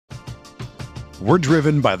We're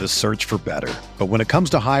driven by the search for better. But when it comes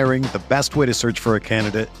to hiring, the best way to search for a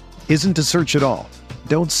candidate isn't to search at all.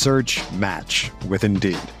 Don't search, match with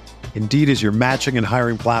Indeed. Indeed is your matching and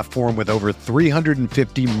hiring platform with over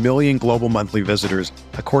 350 million global monthly visitors,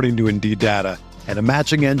 according to Indeed data, and a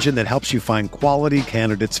matching engine that helps you find quality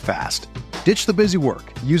candidates fast. Ditch the busy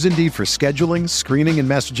work. Use Indeed for scheduling, screening, and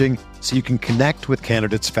messaging so you can connect with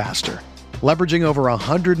candidates faster. Leveraging over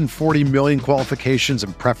 140 million qualifications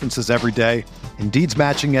and preferences every day, Indeed's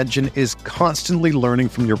matching engine is constantly learning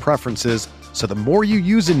from your preferences, so the more you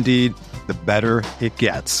use Indeed, the better it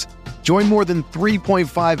gets. Join more than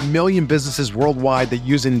 3.5 million businesses worldwide that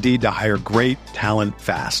use Indeed to hire great talent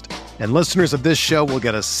fast. And listeners of this show will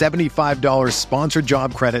get a $75 sponsored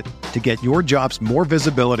job credit to get your jobs more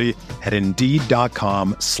visibility at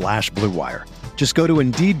Indeed.com/Blue Wire. Just go to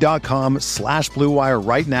Indeed.com/Blue Wire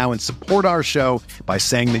right now and support our show by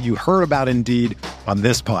saying that you heard about Indeed on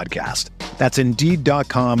this podcast. That's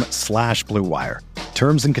Indeed.com/Blue Wire.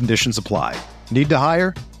 Terms and conditions apply. Need to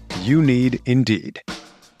hire? You need Indeed.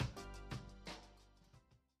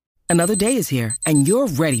 Another day is here, and you're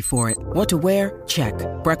ready for it. What to wear? Check.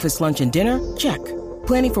 Breakfast, lunch, and dinner? Check.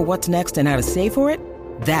 Planning for what's next and how to save for it?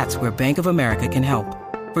 That's where Bank of America can help.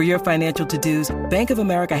 For your financial to-dos, Bank of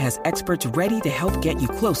America has experts ready to help get you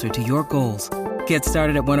closer to your goals. Get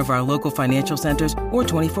started at one of our local financial centers or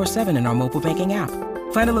 24/7 in our mobile banking app.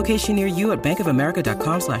 Find a location near you at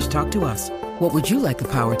bankofamerica.com/talktous. What would you like the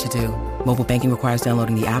power to do? Mobile banking requires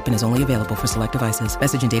downloading the app and is only available for select devices.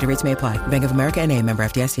 Message and data rates may apply. Bank of America NA, member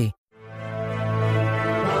FDIC.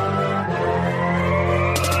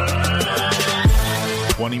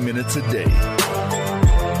 20 minutes a day,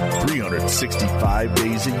 365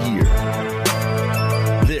 days a year.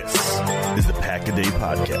 This is the Pack-A-Day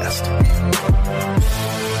Podcast.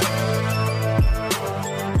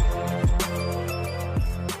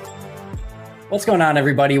 What's going on,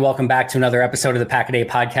 everybody? Welcome back to another episode of the Pack-A-Day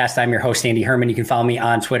Podcast. I'm your host, Andy Herman. You can follow me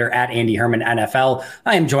on Twitter at Andy Herman NFL.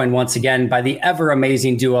 I am joined once again by the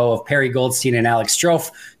ever-amazing duo of Perry Goldstein and Alex Strofe.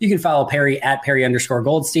 You can follow Perry at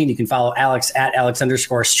Perry_Goldstein. You can follow Alex at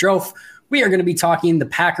Alex_Strofe. We are going to be talking the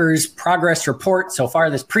Packers progress report so far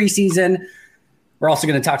this preseason. We're also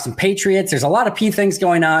going to talk some Patriots. There's a lot of P things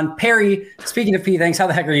going on. Perry, speaking of P things, how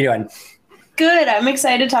the heck are you doing? Good. I'm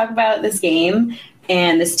excited to talk about this game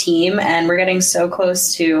and this team, and we're getting so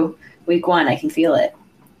close to week one. I can feel it.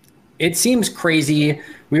 It seems crazy.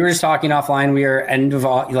 We were just talking offline. We are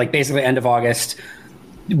basically end of August.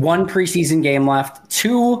 One preseason game left.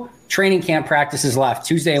 2 training camp practices left,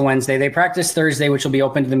 Tuesday and Wednesday. They practice Thursday, which will be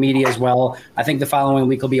open to the media as well. I think the following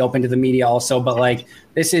week will be open to the media also. But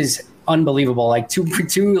this is unbelievable. Two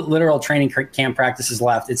literal training camp practices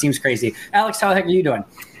left. It seems crazy. Alex, how the heck are you doing?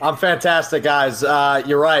 I'm fantastic, guys.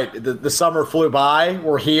 You're right. The summer flew by.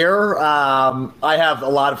 We're here. I have a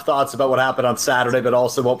lot of thoughts about what happened on Saturday, but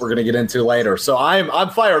also what we're going to get into later. So I'm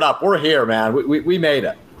fired up. We're here, man. We made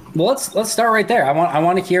it. Well, let's start right there. I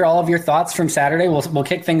want to hear all of your thoughts from Saturday. We'll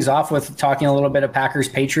kick things off with talking a little bit of Packers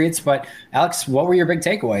Patriots. But Alex, what were your big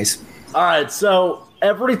takeaways? All right. So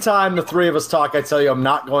every time the three of us talk, I tell you I'm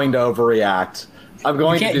not going to overreact. I'm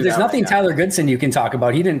going to do There's that nothing right now. Tyler Goodson you can talk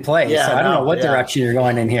about. He didn't play, so I don't know what direction you're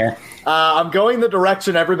going in here. I'm going the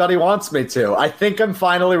direction everybody wants me to. I think I'm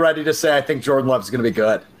finally ready to say I think Jordan Love's going to be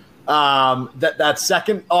good. That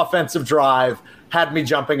second offensive drive had me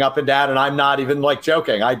jumping up and down, and I'm not even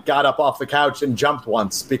joking. I got up off the couch and jumped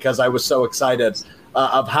once because I was so excited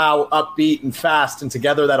of how upbeat and fast and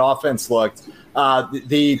together that offense looked.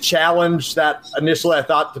 The challenge that initially I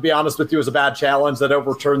thought, to be honest with you, was a bad challenge that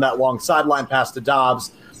overturned that long sideline pass to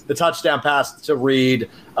Dobbs, the touchdown pass to Reed,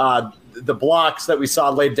 the blocks that we saw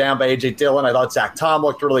laid down by A.J. Dillon. I thought Zach Tom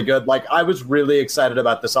looked really good. I was really excited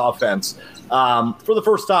about this offense. For the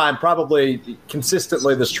first time, probably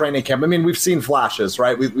consistently this training camp. I mean, we've seen flashes,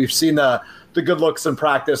 right? We've seen the good looks in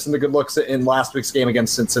practice and the good looks in last week's game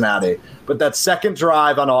against Cincinnati. But that second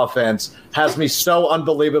drive on offense has me so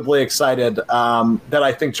unbelievably excited that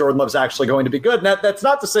I think Jordan Love's actually going to be good. Now, that's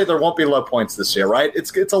not to say there won't be low points this year, right?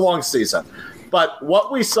 It's a long season. But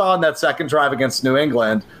what we saw in that second drive against New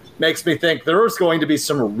England makes me think there's going to be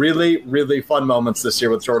some really, really fun moments this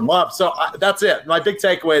year with Jordan Love. So that's it. My big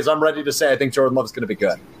takeaway is I'm ready to say I think Jordan Love's going to be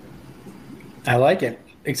good. I like it.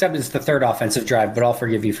 Except it's the third offensive drive, but I'll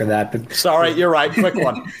forgive you for that. But sorry, you're right. Quick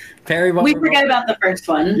one. Perry, we forget about the first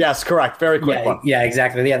one. Yes, correct. Very quick one. Yeah,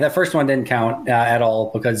 exactly. Yeah, the first one didn't count at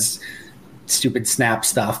all because stupid snap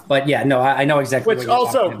stuff. But yeah, no, I know exactly. Which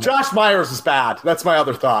also, Josh Myers is bad. That's my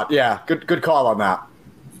other thought. Yeah, good call on that.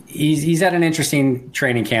 He's had an interesting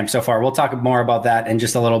training camp so far. We'll talk more about that in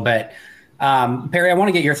just a little bit. Perry, I want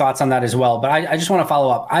to get your thoughts on that as well, but I just want to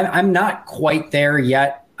follow up. I'm not quite there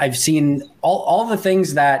yet. I've seen all the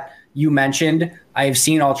things that you mentioned. I have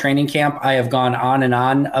seen all training camp. I have gone on and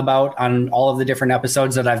on about on all of the different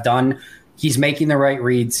episodes that I've done. He's making the right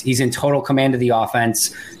reads. He's in total command of the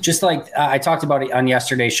offense. Just like I talked about it on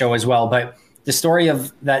yesterday's show as well, but the story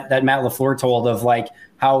of that Matt LaFleur told of like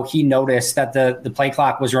how he noticed that the play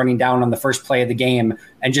clock was running down on the first play of the game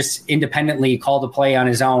and just independently called a play on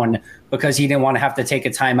his own because he didn't want to have to take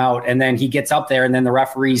a timeout. And then he gets up there and then the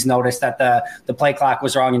referees noticed that the play clock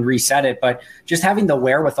was wrong and reset it. But just having the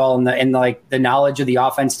wherewithal and like the knowledge of the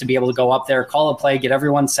offense to be able to go up there, call a play, get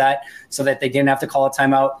everyone set so that they didn't have to call a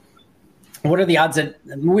timeout. What are the odds that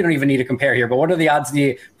we don't even need to compare here, but what are the odds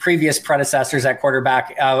the previous predecessors at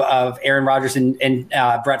quarterback of Aaron Rodgers and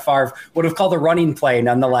Brett Favre would have called a running play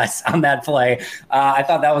nonetheless on that play? I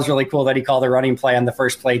thought that was really cool that he called a running play on the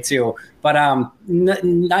first play too, but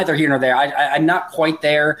neither here nor there. I'm not quite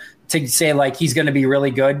there to say like he's going to be really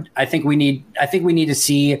good. I think we need to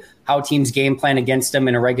see how teams game plan against him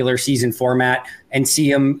in a regular season format and see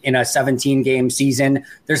him in a 17 game season.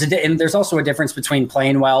 There's also a difference between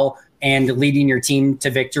playing well and leading your team to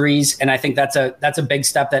victories. And I think that's a big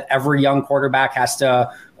step that every young quarterback has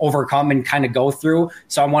to overcome and kind of go through.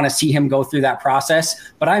 So I want to see him go through that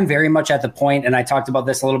process, but I'm very much at the point, and I talked about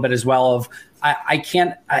this a little bit as well, of I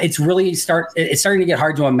can't, it's starting to get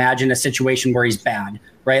hard to imagine a situation where he's bad,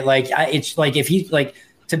 right? Like it's like, if he like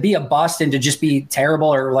to be a bust and to just be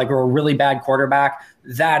terrible or like a really bad quarterback,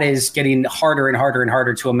 that is getting harder and harder and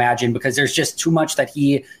harder to imagine because there's just too much that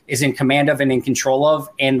he is in command of and in control of.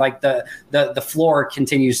 And like the floor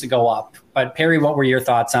continues to go up. But Perry, what were your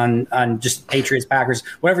thoughts on just Patriots, Packers,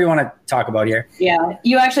 whatever you want to talk about here? Yeah,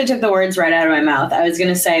 you actually took the words right out of my mouth. I was going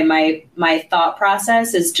to say my thought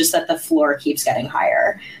process is just that the floor keeps getting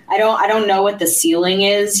higher. I don't know what the ceiling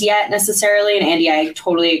is yet necessarily. And Andy, I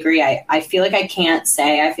totally agree. I feel like I can't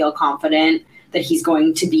say I feel confident that he's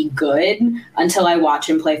going to be good until I watch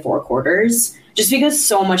him play 4 quarters, just because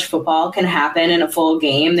so much football can happen in a full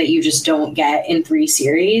game that you just don't get in 3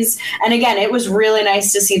 series. And again, it was really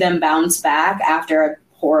nice to see them bounce back after a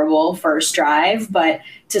horrible first drive, but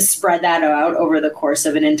to spread that out over the course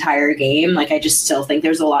of an entire game, like I just still think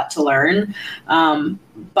there's a lot to learn.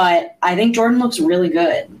 But I think Jordan looks really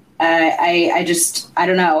good. I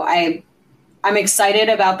don't know. I'm excited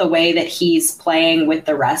about the way that he's playing with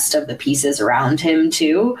the rest of the pieces around him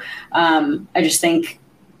too. I just think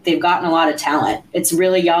they've gotten a lot of talent. It's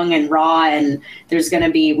really young and raw, and there's going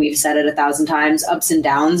to be, we've said it 1,000 times, ups and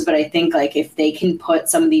downs. But I think like if they can put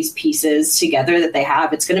some of these pieces together that they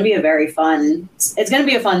have, it's going to be a fun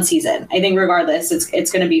season. I think regardless,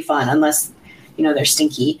 it's going to be fun unless, they're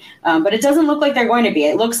stinky. But it doesn't look like they're going to be.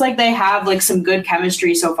 It looks like they have like some good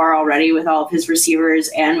chemistry so far already with all of his receivers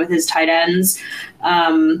and with his tight ends.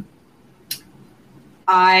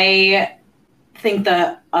 I think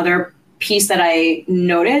the other piece that I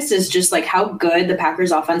noticed is just like how good the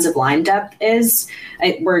Packers offensive line depth is.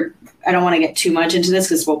 I don't want to get too much into this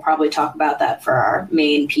because we'll probably talk about that for our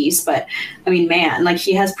main piece, but I mean, man, like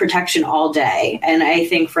he has protection all day. And I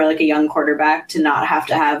think for like a young quarterback to not have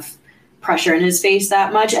to have pressure in his face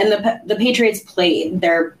that much. And the Patriots played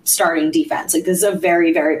their starting defense. Like this is a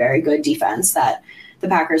very, very, very good defense that the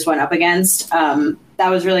Packers went up against. That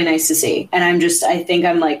was really nice to see. And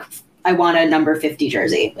I want a number 50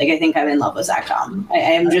 jersey. Like I think I'm in love with Zach Tom. I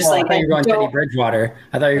am just I thought you were going Teddy Bridgewater.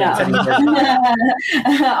 I thought you were going Teddy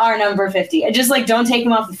Bridgewater. Our number 50. I just like don't take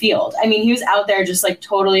him off the field. I mean, he was out there just like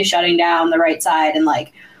totally shutting down the right side and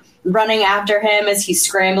like running after him as he's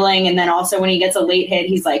scrambling. And then also when he gets a late hit,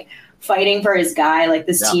 he's like fighting for his guy. Like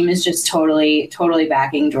this team is just totally, totally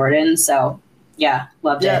backing Jordan. So yeah,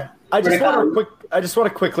 loved it. I just want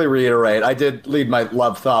to quickly reiterate. I did lead my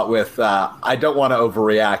love thought with I don't want to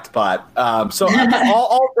overreact, but so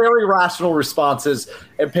all very rational responses.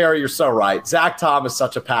 And Perry, you're so right. Zach Tom is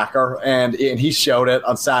such a Packer, and he showed it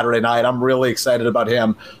on Saturday night. I'm really excited about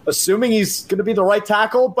him, assuming he's going to be the right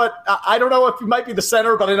tackle. But I don't know if he might be the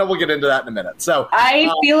center, but I know we'll get into that in a minute. So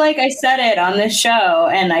I feel like I said it on this show,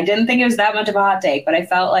 and I didn't think it was that much of a hot take, but I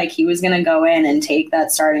felt like he was going to go in and take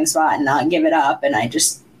that starting spot and not give it up. And I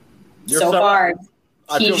just so far,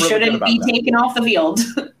 he shouldn't be taken off the field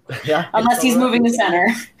unless he's moving to center.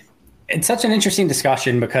 It's such an interesting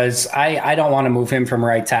discussion because I don't want to move him from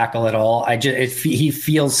right tackle at all. He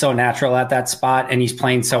feels so natural at that spot and he's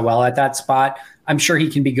playing so well at that spot. I'm sure he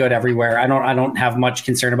can be good everywhere. I don't have much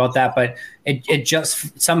concern about that, but it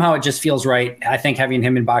just somehow it just feels right. I think having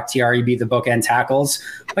him and Bakhtiari be the bookend tackles,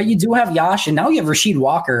 but you do have Yash and now you have Rasheed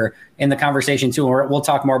Walker in the conversation too. We'll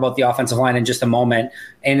talk more about the offensive line in just a moment.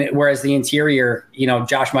 And whereas the interior,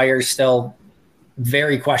 Josh Myers still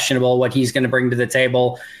very questionable what he's going to bring to the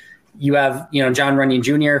table. You have, John Runyon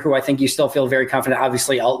Jr., who I think you still feel very confident.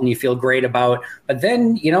 Obviously, Elton, you feel great about. But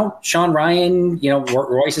then, Sean Ryan,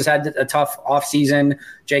 Royce has had a tough offseason.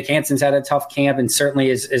 Jake Hansen's had a tough camp and certainly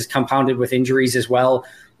is compounded with injuries as well.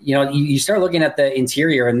 You start looking at the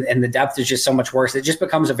interior and the depth is just so much worse. It just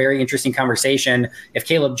becomes a very interesting conversation. If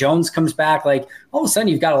Caleb Jones comes back, like all of a sudden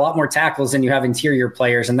you've got a lot more tackles than you have interior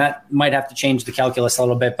players, and that might have to change the calculus a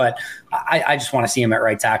little bit. But I just want to see him at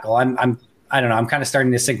right tackle. I don't know. I'm kind of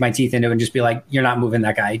starting to sink my teeth into it and just be like, you're not moving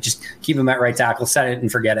that guy. Just keep him at right tackle, set it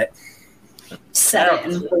and forget it. Set it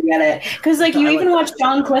and forget it. Because you even watch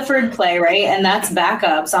John Clifford play, right? And that's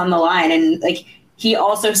backups on the line. And he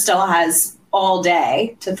also still has all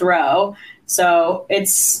day to throw. So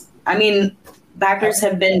backers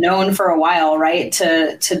have been known for a while, right?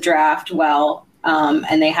 To draft well.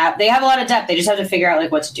 And they have a lot of depth. They just have to figure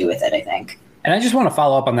out what to do with it, I think. And I just want to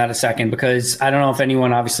follow up on that a second, because I don't know if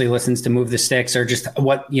anyone obviously listens to Move the Sticks or just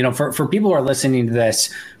what, for people who are listening to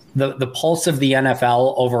this, the pulse of the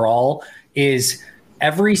NFL overall is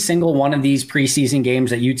every single one of these preseason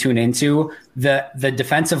games that you tune into, the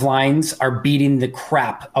defensive lines are beating the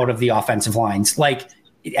crap out of the offensive lines,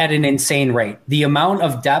 at an insane rate. The amount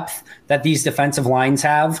of depth that these defensive lines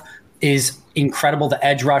have is incredible. The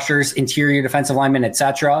edge rushers, interior defensive linemen,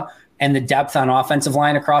 etc. And the depth on offensive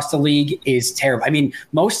line across the league is terrible. I mean,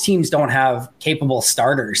 most teams don't have capable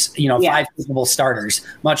starters, 5 capable starters,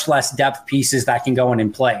 much less depth pieces that can go in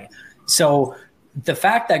and play. So the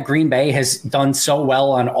fact that Green Bay has done so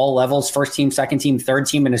well on all levels, first team, second team, third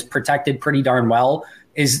team, and is protected pretty darn well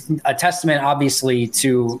is a testament, obviously,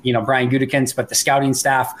 to, Brian Gutekunst, but the scouting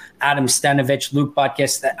staff, Adam Stenavich, Luke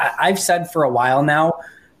Butkus. I've said for a while now,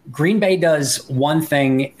 Green Bay does one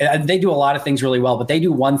thing. They do a lot of things really well, but they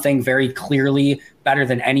do one thing very clearly better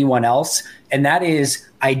than anyone else. And that is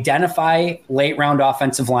identify late round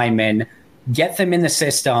offensive linemen, get them in the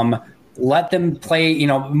system, let them play,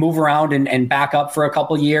 move around and back up for a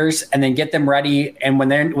couple years, and then get them ready. And when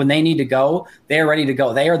they need to go, they're ready to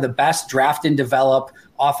go. They are the best draft and develop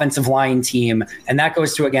offensive line team. And that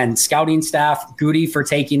goes to, again, scouting staff, Goody for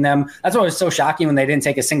taking them. That's what was so shocking when they didn't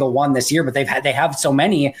take a single one this year, but they have so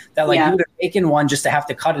many that you would have taken one just to have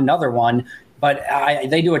to cut another one. But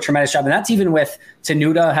they do a tremendous job. And that's even with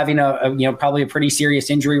Tenuta having a probably a pretty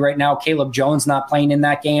serious injury right now. Caleb Jones not playing in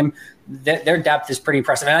that game. Their depth is pretty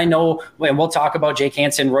impressive. And I know, and we'll talk about Jake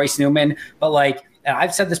Hansen, Royce Newman, but and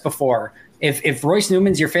I've said this before, if Royce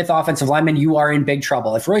Newman's your 5th offensive lineman, you are in big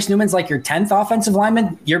trouble. If Royce Newman's your 10th offensive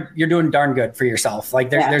lineman, you're doing darn good for yourself.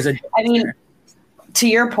 There's a. I mean, to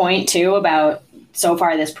your point too about so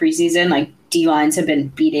far this preseason, D lines have been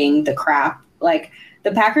beating the crap.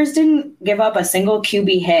 The Packers didn't give up a single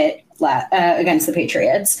QB hit against the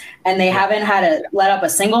Patriots, and they haven't had to let up a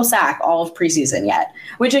single sack all of preseason yet.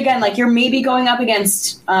 Which again, you're maybe going up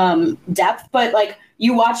against depth, but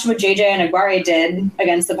you watched what JJ Enagbare did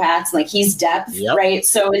against the Pats. He's depth, right?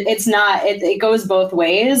 So it's not. It goes both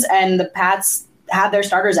ways, and the Pats had their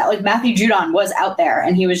starters out. Matthew Judon was out there,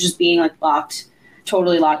 and he was just being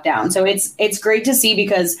totally locked down. So it's great to see,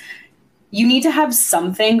 because you need to have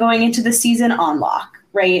something going into the season on lock,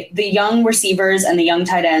 right? The young receivers and the young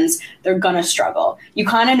tight ends, they're going to struggle. You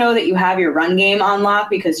kind of know that you have your run game on lock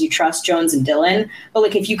because you trust Jones and Dillon.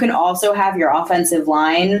 But if you can also have your offensive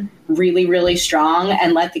line really, really strong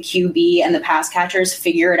and let the QB and the pass catchers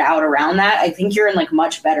figure it out around that, I think you're in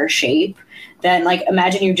much better shape than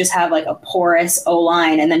imagine you just have a porous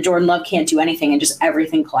O-line and then Jordan Love can't do anything and just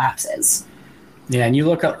everything collapses. Yeah, and you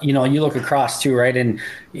look across too, right? And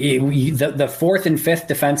the 4th and 5th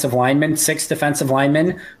defensive linemen, 6th defensive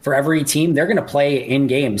linemen for every team, they're going to play in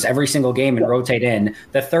games every single game and rotate in.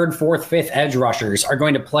 The 3rd, 4th, 5th edge rushers are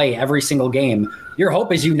going to play every single game. Your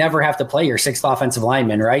hope is you never have to play your 6th offensive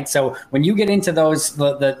lineman, right? So when you get into those,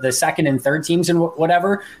 the 2nd and 3rd teams and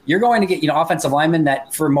whatever, you're going to get, offensive linemen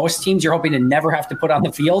that for most teams you're hoping to never have to put on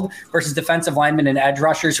the field versus defensive linemen and edge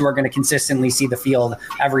rushers who are going to consistently see the field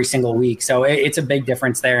every single week. So it's a big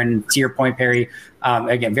difference there. And to your point, Perry,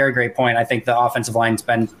 again, very great point. I think the offensive line's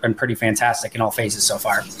been pretty fantastic in all phases so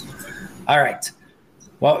far. All right.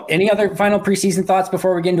 Well, any other final preseason thoughts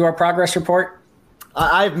before we get into our progress report?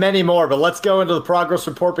 I have many more, but let's go into the progress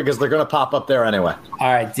report because they're going to pop up there anyway.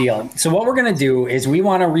 All right, deal. So what we're going to do is we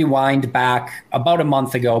want to rewind back about a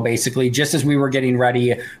month ago, basically, just as we were getting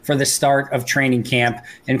ready for the start of training camp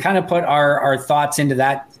and kind of put our thoughts into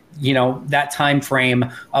that, that time frame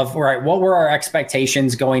of, all right, what were our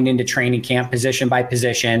expectations going into training camp position by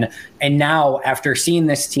position. And now after seeing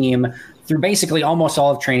this team, through basically almost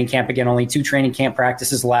all of training camp. Again, only 2 training camp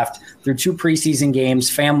practices left, through 2 preseason games,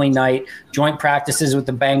 family night, joint practices with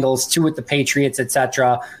the Bengals, 2 with the Patriots,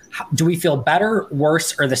 etc. Do we feel better,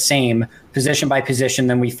 worse, or the same position by position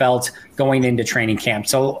than we felt going into training camp?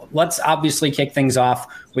 So let's obviously kick things off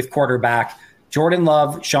with quarterback. Jordan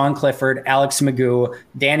Love, Sean Clifford, Alex McGough,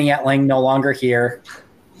 Danny Etling no longer here.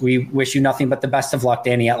 We wish you nothing but the best of luck,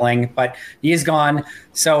 Danny Etling, but he is gone.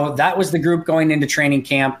 So that was the group going into training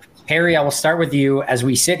camp. Perry, I will start with you. As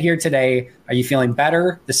we sit here today, are you feeling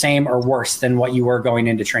better, the same, or worse than what you were going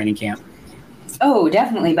into training camp? Oh,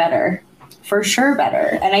 definitely better. For sure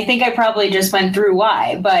better. And I think I probably just went through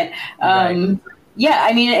why. But yeah,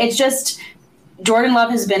 I mean, it's just Jordan Love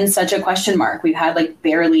has been such a question mark. We've had like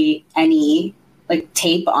barely any like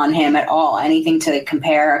tape on him at all, anything to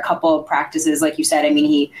compare. A couple of practices, like you said. I mean,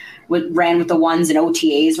 he ran with the ones in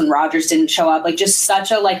OTAs when Rodgers didn't show up, like just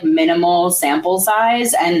such a like minimal sample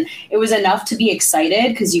size. And it was enough to be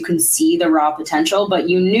excited because you can see the raw potential, but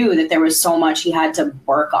you knew that there was so much he had to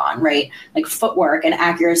work on, right? Like footwork and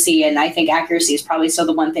accuracy. And I think accuracy is probably still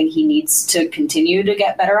the one thing he needs to continue to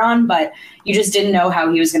get better on, but you just didn't know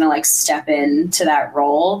how he was going to like step into that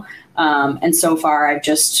role. And so far I've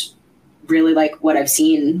just really like what I've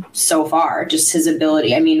seen so far, just his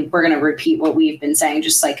ability. I mean, we're going to repeat what we've been saying,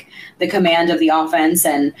 just like the command of the offense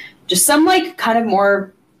and just some like kind of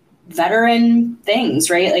more veteran things,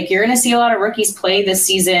 right? Like you're going to see a lot of rookies play this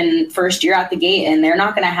season first year out the gate, and they're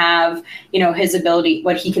not going to have, you know, his ability,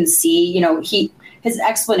 what he can see, you know, his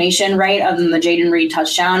explanation, right, other than the Jaden Reed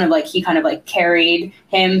touchdown of like he kind of like carried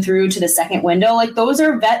him through to the second window. Like those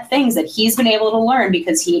are vet things that he's been able to learn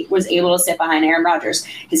because he was able to sit behind Aaron Rodgers.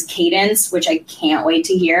 His cadence, which I can't wait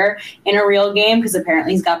to hear in a real game because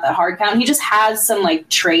apparently he's got that hard count. He just has some like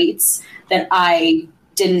traits that I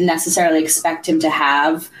didn't necessarily expect him to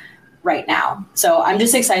have right now. So I'm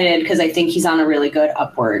just excited because I think he's on a really good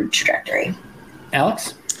upward trajectory.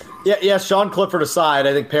 Alex? Yeah. Sean Clifford aside,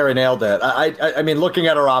 I think Perry nailed it. I mean, looking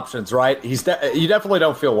at our options, right? You definitely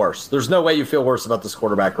don't feel worse. There's no way you feel worse about this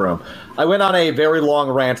quarterback room. I went on a very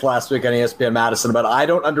long rant last week on ESPN Madison about I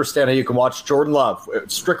don't understand how you can watch Jordan Love,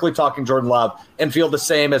 strictly talking Jordan Love, and feel the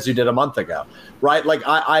same as you did a month ago, right? Like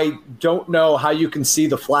I don't know how you can see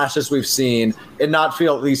the flashes we've seen and not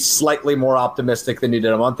feel at least slightly more optimistic than you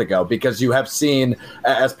did a month ago, because you have seen,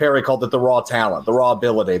 as Perry called it, the raw talent, the raw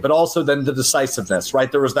ability, but also then the decisiveness,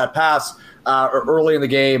 right? There was that pass early in the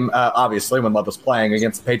game, obviously, when Love was playing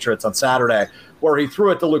against the Patriots on Saturday, where he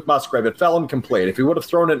threw it to Luke Musgrave. It fell incomplete. If he would have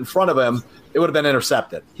thrown it in front of him, it would have been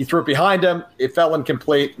intercepted. He threw it behind him. It fell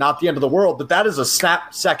incomplete. Not the end of the world, but that is a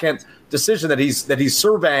snap-second decision that he's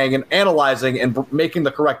surveying and analyzing and making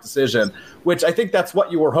the correct decision, which I think that's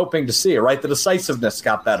what you were hoping to see, right? The decisiveness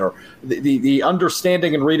got better. The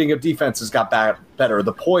understanding and reading of defenses got better.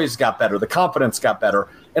 The poise got better. The confidence got better.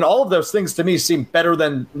 And all of those things to me seem better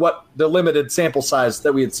than what the limited sample size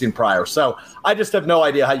that we had seen prior. So I just have no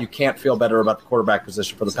idea how you can't feel better about the quarterback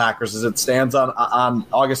position for the Packers as it stands on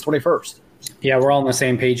August 21st. Yeah, we're all on the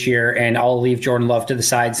same page here, and I'll leave Jordan Love to the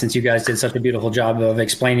side since you guys did such a beautiful job of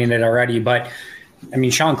explaining it already. But I mean,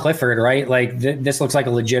 Sean Clifford, right? Like this looks like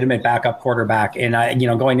a legitimate backup quarterback. And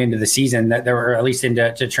going into the season, that there were at least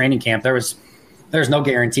into training camp, there's no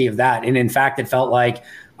guarantee of that. And in fact, it felt like,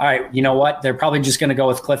 all right, you know what? They're probably just going to go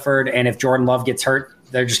with Clifford, and if Jordan Love gets hurt,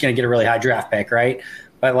 they're just going to get a really high draft pick, right?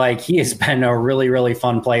 But like he has been a really, really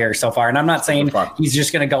fun player so far. And I'm not saying he's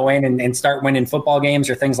just going to go in and start winning football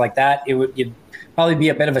games or things like that. It'd probably be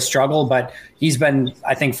a bit of a struggle, but he's been,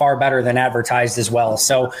 I think, far better than advertised as well.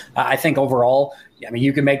 So I think overall, I mean,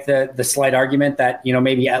 you can make the slight argument that,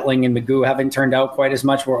 maybe Etling and McGough haven't turned out quite as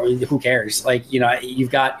much. Who cares? Like,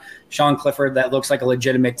 you've got Sean Clifford that looks like a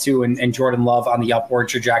legitimate 2 and Jordan Love on the upward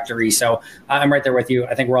trajectory. So I'm right there with you.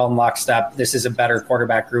 I think we're all in lockstep. This is a better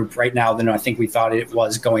quarterback group right now than I think we thought it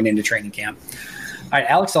was going into training camp. All right,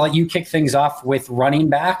 Alex, I'll let you kick things off with running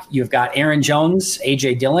back. You've got Aaron Jones,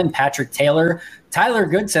 A.J. Dillon, Patrick Taylor, Tyler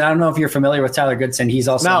Goodson. I don't know if you're familiar with Tyler Goodson. He's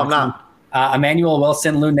also no, I'm not. Emmanuel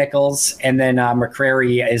Wilson, Lou Nichols, and then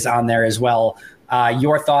McCrary is on there as well.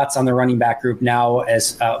 Your thoughts on the running back group now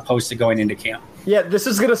as opposed to going into camp? Yeah, this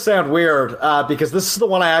is going to sound weird because this is the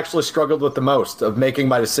one I actually struggled with the most of making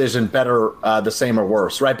my decision better, the same, or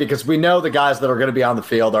worse, right? Because we know the guys that are going to be on the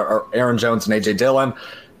field are Aaron Jones and A.J. Dillon.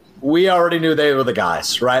 We already knew they were the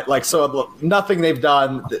guys, right? Like, so nothing they've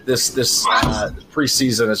done this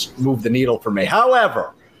preseason has moved the needle for me.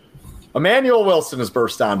 However, Emmanuel Wilson has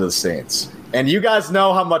burst onto the scenes, and you guys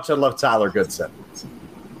know how much I love Tyler Goodson.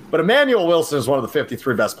 But Emmanuel Wilson is one of the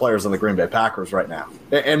 53 best players on the Green Bay Packers right now.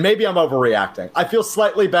 And maybe I'm overreacting. I feel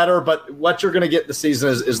slightly better, but what you're going to get this season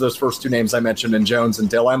is those first two names I mentioned in Jones and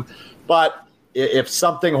Dillon. But if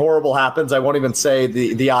something horrible happens, I won't even say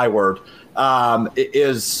the I word,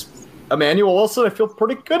 is Emmanuel Wilson. I feel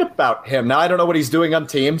pretty good about him. Now, I don't know what he's doing on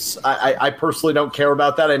teams. I personally don't care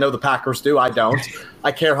about that. I know the Packers do. I don't.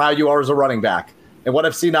 I care how you are as a running back. And what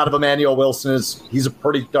I've seen out of Emmanuel Wilson is he's a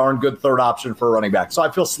pretty darn good third option for a running back. So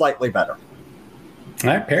I feel slightly better. All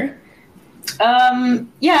right, Perry?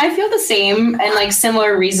 Yeah, I feel the same and like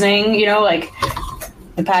similar reasoning, like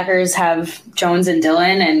the Packers have Jones and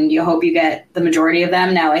Dillon and you hope you get the majority of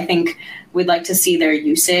them. Now, I think we'd like to see their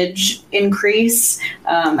usage increase.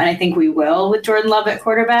 And I think we will with Jordan Love at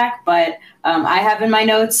quarterback. But I have in my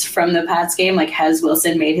notes from the Pats game, has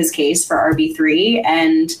Wilson made his case for RB3?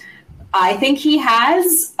 And I think he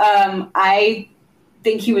has. I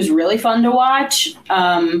think he was really fun to watch.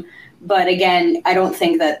 But again, I don't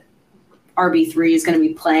think that RB3 is going to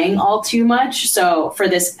be playing all too much. So for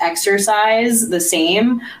this exercise, the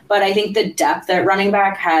same. But I think the depth at running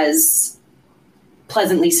back has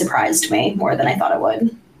pleasantly surprised me more than I thought it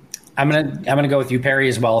would. I'm gonna go with you, Perry,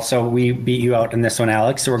 as well. So we beat you out in this one,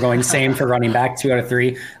 Alex. So we're going same for running back, 2 out of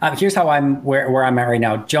 3. Here's how where I'm at right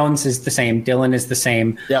now. Jones is the same. Dillon is the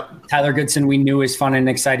same. Yep. Tyler Goodson we knew is fun and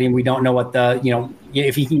exciting. We don't know what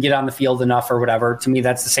if he can get on the field enough or whatever. To me,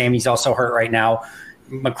 that's the same. He's also hurt right now.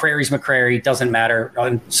 McCrary's McCrary, doesn't matter.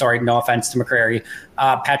 I'm sorry, no offense to McCrary.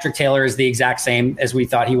 Patrick Taylor is the exact same as we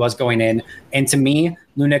thought he was going in. And to me,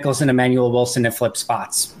 Lou Nichols and Emmanuel Wilson have flipped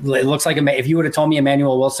spots. It looks like if you would have told me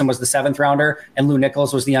Emmanuel Wilson was the 7th rounder and Lou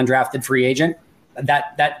Nichols was the undrafted free agent,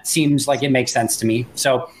 that seems like it makes sense to me.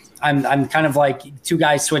 So I'm kind of like 2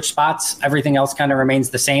 guys switch spots. Everything else kind of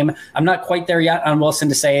remains the same. I'm not quite there yet on Wilson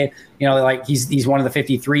to say, he's one of the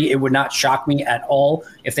 53. It would not shock me at all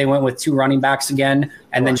if they went with 2 running backs again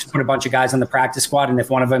and then just put a bunch of guys on the practice squad. And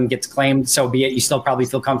if one of them gets claimed, so be it. You still probably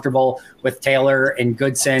feel comfortable with Taylor and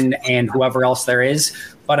Goodson and whoever else there is.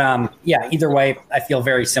 But either way, I feel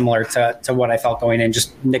very similar to what I felt going in.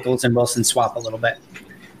 Just Nichols and Wilson swap a little bit.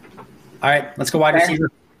 All right, let's go wide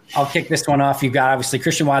receiver. I'll kick this one off. You've got obviously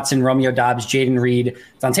Christian Watson, Romeo Doubs, Jaden Reed,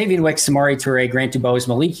 Dontavian Wicks, Samori Toure, Grant Dubose,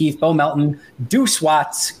 Malik Heath, Bo Melton, Deuce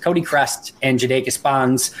Watts, Cody Crest, and Jadakius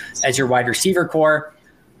Bonds as your wide receiver core.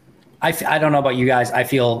 I don't know about you guys. I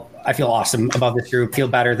feel awesome about this group. Feel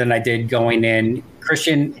better than I did going in.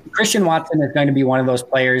 Christian Watson is going to be one of those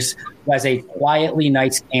players who has a quietly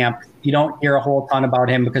nice camp. You don't hear a whole ton about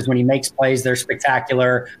him because when he makes plays, they're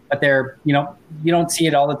spectacular, but they're, you don't see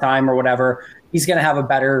it all the time or whatever. He's going to have a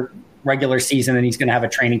better regular season than he's going to have a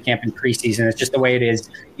training camp in preseason. It's just the way it is.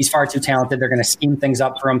 He's far too talented. They're going to scheme things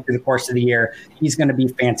up for him through the course of the year. He's going to be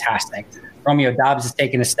fantastic. Romeo Doubs is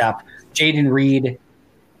taking a step. Jaden Reed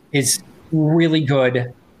is really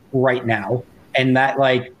good right now. And that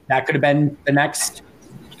could have been the next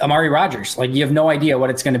Amari Rodgers. You have no idea what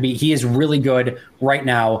it's going to be. He is really good right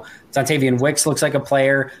now. Dontavian Wicks looks like a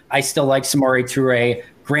player. I still like Samori Toure.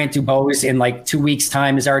 Grant Dubose in 2 weeks'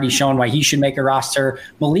 time has already shown why he should make a roster.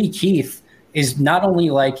 Malik Heath is not only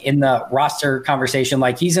in the roster conversation,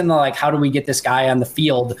 he's in the how do we get this guy on the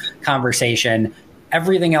field conversation.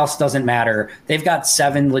 Everything else doesn't matter. They've got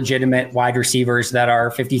 7 legitimate wide receivers that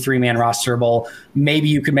are 53-man rosterable. Maybe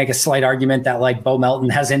you could make a slight argument that Bo Melton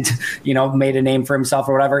hasn't, made a name for himself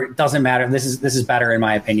or whatever. It doesn't matter. This is better in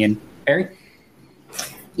my opinion. Barry?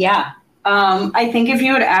 Yeah. I think if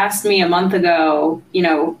you had asked me a month ago,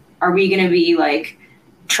 are we going to be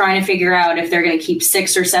trying to figure out if they're going to keep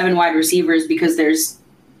 6 or 7 wide receivers because there's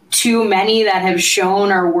too many that have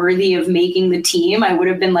shown are worthy of making the team, I would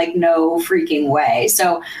have been no freaking way.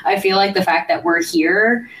 So I feel the fact that we're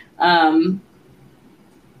here, I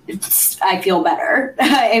feel better.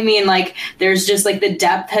 I mean, there's just the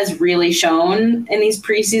depth has really shown in these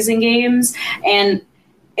preseason games. And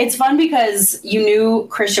it's fun because you knew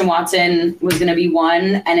Christian Watson was going to be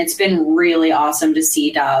 1, and it's been really awesome to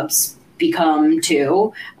see Doubs become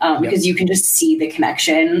 2 because you can just see the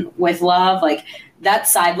connection with Love. That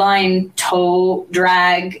sideline toe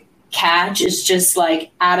drag catch is just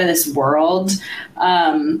out of this world.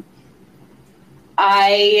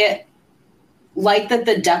 I like that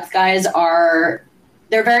the depth guys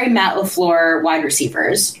they're very Matt LaFleur wide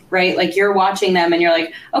receivers, right? You're watching them and you're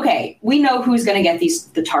okay, we know who's going to get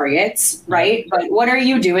the targets, right? But what are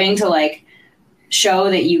you doing to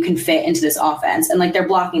show that you can fit into this offense? And they're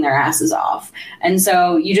blocking their asses off. And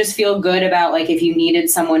so you just feel good about if you needed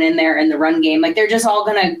someone in there in the run game, they're just all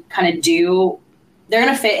going to kind of they're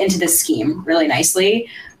going to fit into this scheme really nicely,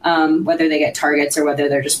 whether they get targets or whether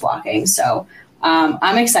they're just blocking. So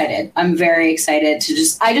I'm excited. I'm very excited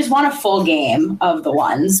I just want a full game of the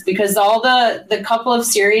ones, because all the couple of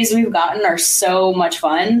series we've gotten are so much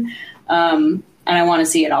fun. And I want to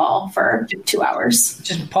see it all for 2 hours.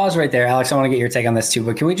 Just pause right there, Alex. I want to get your take on this too,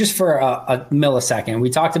 but can we just for a millisecond, we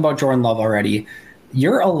talked about Jordan Love already.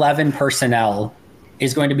 Your 11 personnel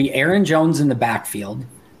is going to be Aaron Jones in the backfield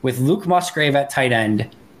with Luke Musgrave at tight end,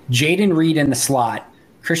 Jaden Reed in the slot,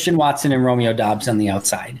 Christian Watson and Romeo Doubs on the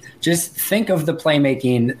outside. Just think of the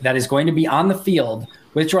playmaking that is going to be on the field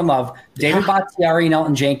with Jordan Love, David Bakhtiari and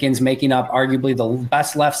Elton Jenkins making up arguably the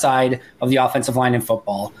best left side of the offensive line in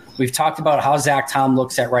football. We've talked about how Zach Tom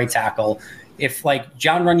looks at right tackle. If like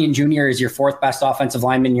John Runyon Jr. is your fourth best offensive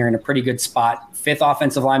lineman, you're in a pretty good spot. Fifth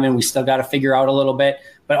offensive lineman, we still got to figure out a little bit.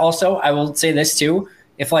 But also, I will say this too.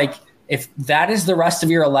 If that is the rest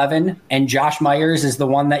of your 11 and Josh Myers is the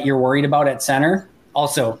one that you're worried about at center,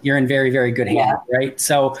 also, you're in very, very good hands, right?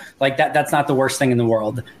 So, like that's not the worst thing in the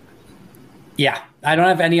world. Yeah, I don't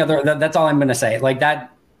have any other. That's all I'm going to say. Like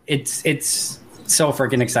that, it's so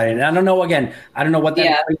freaking exciting. And I don't know what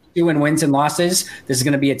that do in wins and losses. This is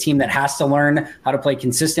going to be a team that has to learn how to play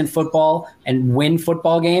consistent football and win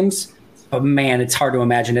football games. But man, it's hard to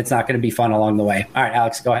imagine it's not going to be fun along the way. All right,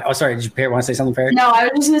 Alex, go ahead. Oh, sorry, did you want to say something, Perry? No, I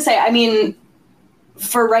was just going to say, I mean,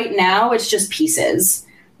 for right now, it's just pieces.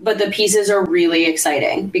 But the pieces are really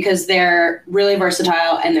exciting because they're really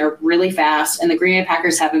versatile and they're really fast. And the Green Bay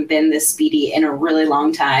Packers haven't been this speedy in a really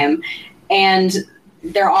long time. And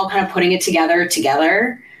they're all kind of putting it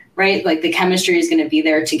together, right? Like the chemistry is going to be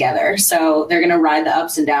there together. So they're going to ride the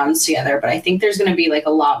ups and downs together. But I think there's going to be like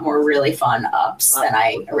a lot more really fun ups than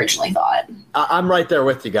I originally thought. I'm right there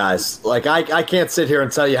with you guys. Like I can't sit here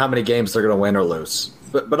and tell you how many games they're going to win or lose.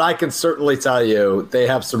 But I can certainly tell you they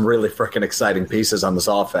have some really freaking exciting pieces on this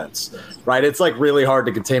offense, right? It's like really hard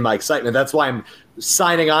to contain my excitement. That's why I'm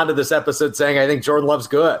signing on to this episode saying I think Jordan Love's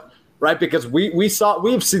good, right? Because we've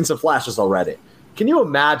seen some flashes already. Can you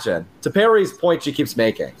imagine, to Perry's point she keeps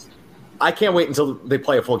making, I can't wait until they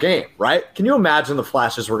play a full game, right? Can you imagine the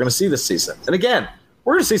flashes we're going to see this season? And again,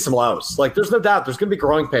 we're going to see some lows. Like there's no doubt there's going to be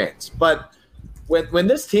growing pains. But when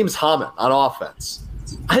this team's humming on offense,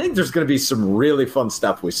 I think there's going to be some really fun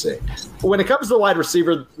stuff we see. When it comes to the wide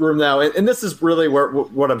receiver room now, and this is really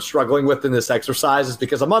what I'm struggling with in this exercise, is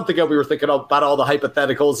because a month ago we were thinking about all the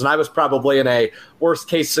hypotheticals, and I was probably in a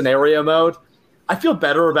worst-case scenario mode. I feel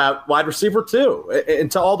better about wide receiver too,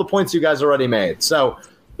 and to all the points you guys already made. So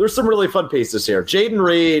there's some really fun pieces here. Jaden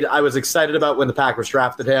Reed, I was excited about when the Packers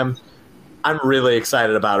drafted him. I'm really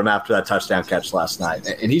excited about him after that touchdown catch last night.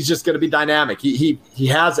 And he's just going to be dynamic. He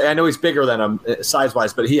has, I know he's bigger than him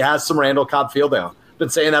size-wise, but he has some Randall Cobb feel down. Been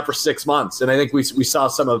saying that for 6 months. And I think we saw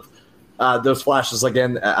some of those flashes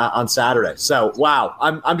again on Saturday. So, wow,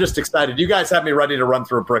 I'm just excited. You guys have me ready to run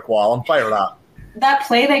through a brick wall. I'm fired up. That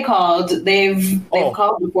play they called, they've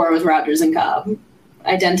called before with Rodgers and Cobb,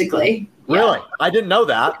 identically. Really? Yeah. I didn't know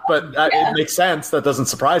that, but it makes sense. That doesn't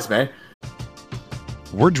surprise me.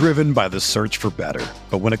 We're driven by the search for better.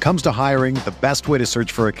 But when it comes to hiring, the best way to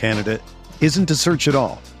search for a candidate isn't to search at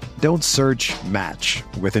all. Don't search, match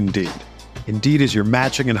with Indeed. Indeed is your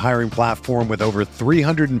matching and hiring platform with over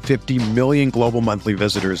 350 million global monthly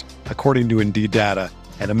visitors, according to Indeed data,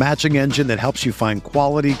 and a matching engine that helps you find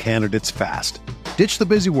quality candidates fast. Ditch the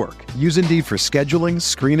busy work. Use Indeed for scheduling,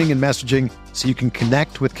 screening, and messaging so you can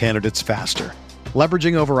connect with candidates faster.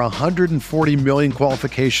 Leveraging over 140 million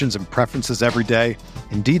qualifications and preferences every day,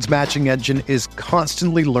 Indeed's matching engine is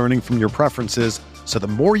constantly learning from your preferences, so the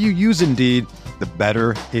more you use Indeed, the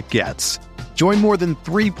better it gets. Join more than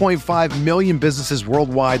 3.5 million businesses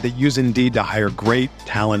worldwide that use Indeed to hire great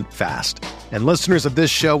talent fast. And listeners of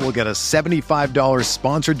this show will get a $75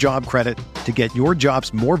 sponsored job credit to get your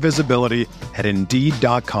jobs more visibility at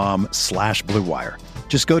Indeed.com/Blue Wire.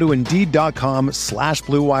 Just go to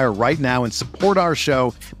Indeed.com/Blue Wire right now and support our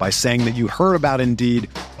show by saying that you heard about Indeed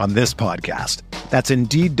on this podcast. That's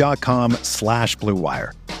Indeed.com/Blue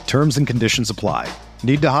Wire. Terms and conditions apply.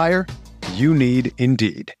 Need to hire? You need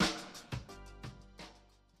Indeed.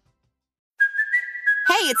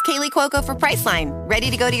 Hey, it's Kaylee Cuoco for Priceline.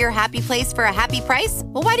 Ready to go to your happy place for a happy price?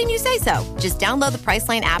 Well, why didn't you say so? Just download the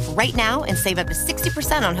Priceline app right now and save up to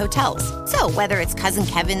 60% on hotels. So whether it's Cousin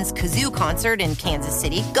Kevin's Kazoo Concert in Kansas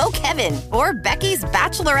City, go Kevin, or Becky's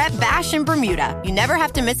Bachelorette Bash in Bermuda, you never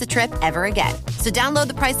have to miss a trip ever again. So download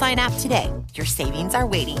the Priceline app today. Your savings are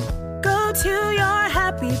waiting. Go to your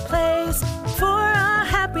happy place for a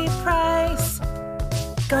happy price.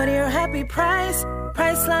 Go to your happy price,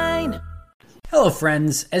 Priceline. Hello,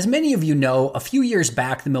 friends. As many of you know, a few years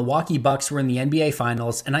back, the Milwaukee Bucks were in the NBA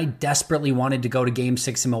Finals, and I desperately wanted to go to Game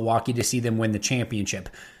 6 in Milwaukee to see them win the championship.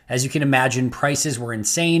 As you can imagine, prices were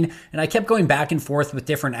insane, and I kept going back and forth with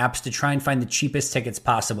different apps to try and find the cheapest tickets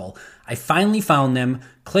possible. I finally found them,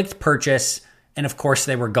 clicked purchase, and of course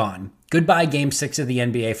they were gone. Goodbye Game 6 of the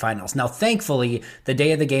NBA Finals. Now, thankfully, the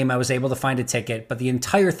day of the game I was able to find a ticket, but the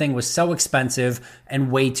entire thing was so expensive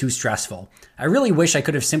and way too stressful. I really wish I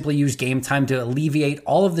could have simply used Game Time to alleviate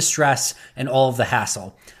all of the stress and all of the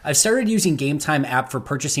hassle. I've started using Game Time app for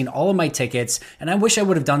purchasing all of my tickets, and I wish I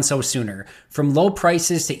would have done so sooner. From low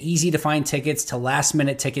prices to easy to find tickets to last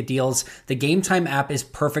minute ticket deals, the Game Time app is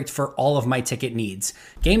perfect for all of my ticket needs.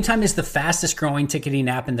 Game Time is the fastest growing ticketing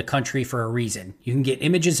app in the country for a reason. You can get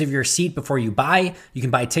images of your seat before you buy. You can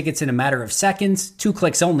buy tickets in a matter of seconds, 2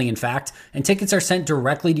 clicks only in fact, and tickets are sent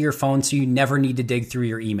directly to your phone so you never need to dig through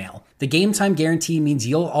your email. The Game Time guarantee means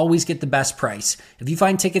you'll always get the best price. If you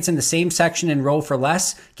find tickets in the same section and row for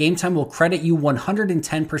less, Game Time will credit you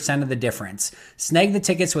 110% of the difference. Snag the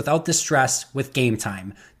tickets without the stress with Game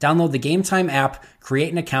Time. Download the Game Time app,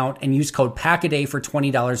 create an account, and use code PACKADAY for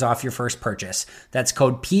 $20 off your first purchase. That's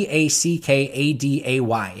code PACKADAY.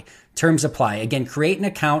 Terms apply. Again, create an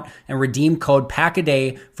account and redeem code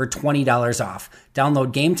PACKADAY for $20 off.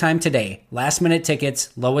 Download Game Time today. Last minute tickets,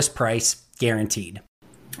 lowest price, guaranteed.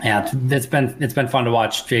 Yeah, it's been fun to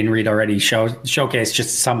watch Jayden Reed already showcase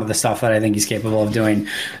just some of the stuff that I think he's capable of doing.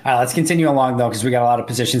 Let's continue along though, because we got a lot of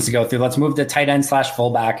positions to go through. Let's move to tight end /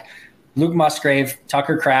 fullback. Luke Musgrave,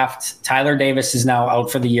 Tucker Kraft, Tyler Davis is now out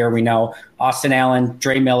for the year. We know Austin Allen,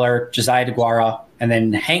 Dre Miller, Josiah DeGuara, and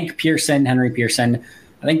then Henry Pearson.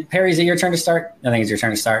 I think, Perry, is it your turn to start? I think it's your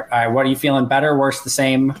turn to start. All right, what are you feeling? Better, worse, the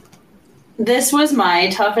same? This was my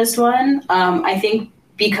toughest one. I think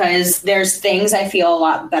because there's things I feel a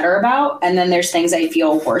lot better about, and then there's things I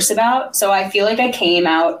feel worse about. So I feel like I came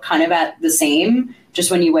out kind of at the same,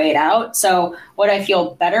 just when you weigh it out. So what I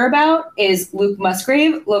feel better about is Luke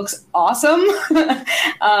Musgrave looks awesome.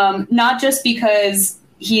 Not just because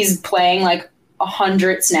he's playing like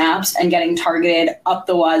 100 snaps and getting targeted up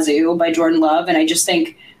the wazoo by Jordan Love. And I just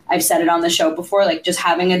think I've said it on the show before, like just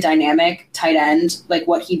having a dynamic tight end, like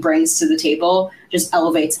what he brings to the table just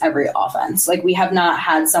elevates every offense. Like we have not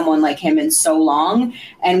had someone like him in so long.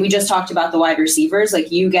 And we just talked about the wide receivers.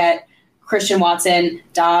 Like you get Christian Watson,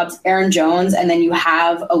 Dobbs, Aaron Jones, and then you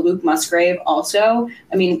have a Luke Musgrave also.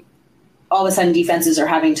 I mean, all of a sudden defenses are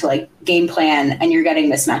having to like game plan and you're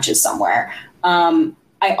getting mismatches somewhere.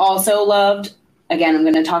 I also loved, again, I'm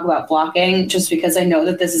going to talk about blocking just because I know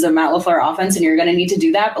that this is a Matt LaFleur offense and you're going to need to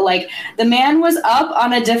do that. But like the man was up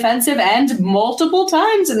on a defensive end multiple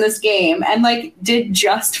times in this game and like did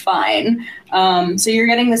just fine. So you're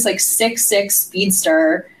getting this like 6'6"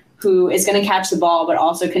 speedster who is going to catch the ball, but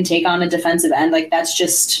also can take on a defensive end. Like that's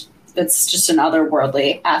just an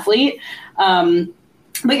otherworldly athlete.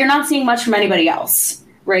 But you're not seeing much from anybody else,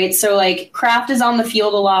 right? So like Kraft is on the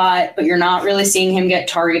field a lot, but you're not really seeing him get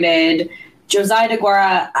targeted. Josiah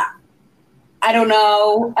DeGuara, I don't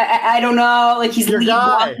know. I don't know. Like he's lead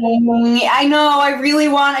blocking. I know. I really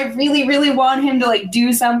want him to like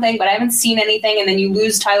do something, but I haven't seen anything. And then you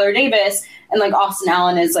lose Tyler Davis, and like Austin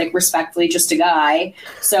Allen is like respectfully just a guy.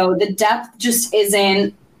 So the depth just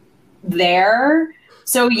isn't there.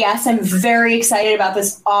 So yes, I'm very excited about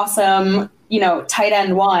this awesome, tight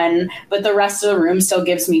end one, but the rest of the room still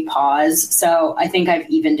gives me pause. So I think I've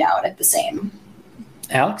evened out at the same.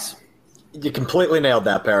 Alex? You completely nailed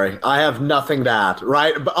that, Perry. I have nothing to add,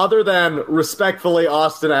 right? But other than respectfully,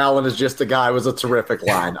 Austin Allen is just a guy was a terrific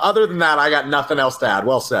line. Other than that, I got nothing else to add.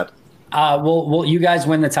 Well said. Well, you guys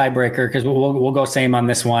win the tiebreaker because we'll go same on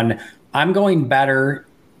this one. I'm going better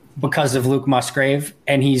because of Luke Musgrave,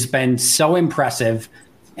 and he's been so impressive,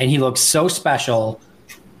 and he looks so special.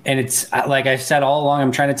 And it's like I said all along,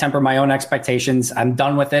 I'm trying to temper my own expectations. I'm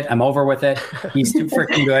done with it. I'm over with it. He's too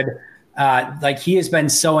freaking good. Like he has been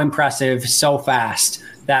so impressive so fast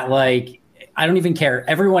that like I don't even care.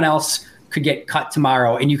 Everyone else could get cut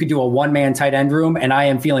tomorrow and you could do a one-man tight end room, and I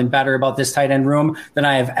am feeling better about this tight end room than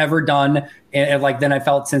I have ever done, than I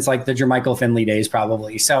felt since like the Jermichael Finley days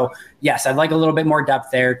probably. So yes, I'd like a little bit more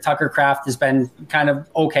depth there. Tucker Kraft has been kind of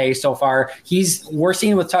okay so far. We're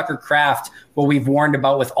seeing with Tucker Kraft what we've warned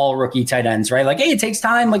about with all rookie tight ends, right? Like, hey, it takes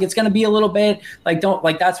time. Like, it's going to be a little bit.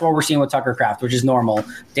 That's what we're seeing with Tucker Kraft, which is normal.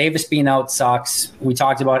 Davis being out sucks. We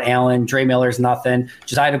talked about Allen. Dre Miller's nothing.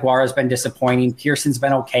 Josiah DeGuara has been disappointing. Pearson's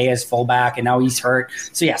been okay as fullback, and now he's hurt.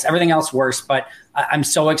 So, yes, everything else worse. But I'm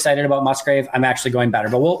so excited about Musgrave. I'm actually going better.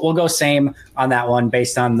 But we'll go same on that one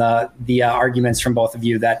based on the arguments from both of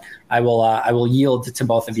you that I will yield to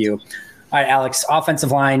both of you. All right, Alex,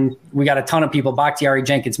 offensive line. We got a ton of people: Bakhtiari,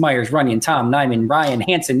 Jenkins, Myers, Runyon, Tom, Nyman, Ryan,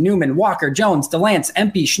 Hansen, Newman, Walker, Jones, DeLance,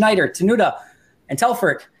 MP, Schneider, Tenuta, and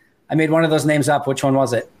Telford. I made one of those names up. Which one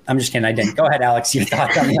was it? I'm just kidding. I didn't. Go ahead, Alex. Your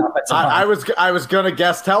thoughts on the offensive line. I was going to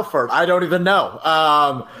guess Telford. I don't even know.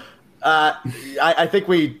 I think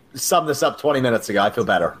we summed this up 20 minutes ago. I feel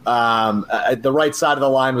better. The right side of the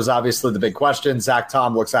line was obviously the big question. Zach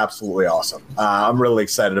Tom looks absolutely awesome. I'm really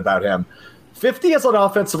excited about him. 50 as an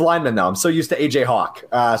offensive lineman now. I'm so used to AJ Hawk.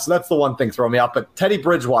 So that's the one thing throwing me off. But Teddy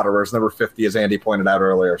Bridgewater wears number 50, as Andy pointed out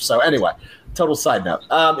earlier. So anyway, total side note.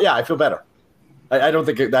 Yeah, I feel better. I don't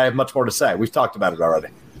think I have much more to say. We've talked about it already.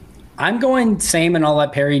 I'm going same, and I'll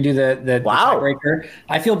let Perry do the tiebreaker.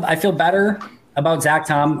 I feel better about Zach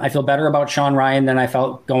Tom. I feel better about Sean Ryan than I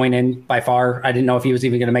felt going in by far. I didn't know if he was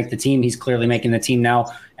even going to make the team. He's clearly making the team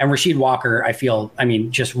now. And Rasheed Walker,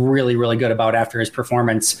 just really, really good about after his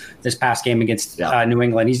performance this past game against New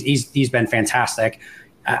England. He's been fantastic.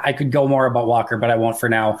 I could go more about Walker, but I won't for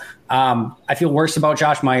now. I feel worse about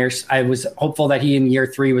Josh Myers. I was hopeful that he in year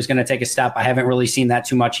 3 was going to take a step. I haven't really seen that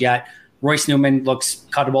too much yet. Royce Newman looks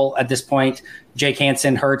cuttable at this point. Jake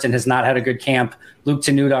Hansen hurts and has not had a good camp. Luke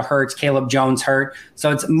Tenuta hurts. Caleb Jones hurt.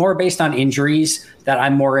 So it's more based on injuries that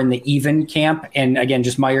I'm more in the even camp. And again,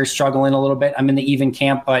 just Myers struggling a little bit. I'm in the even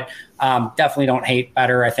camp, but definitely don't hate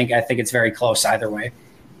better. I think it's very close either way.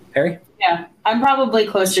 Perry? Yeah, I'm probably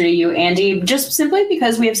closer to you, Andy, just simply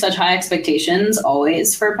because we have such high expectations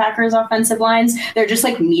always for Packers offensive lines. They're just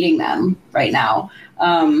like meeting them right now.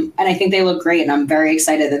 And I think they look great, and I'm very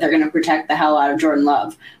excited that they're going to protect the hell out of Jordan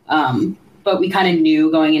Love. But we kind of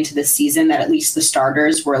knew going into the season that at least the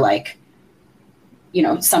starters were like,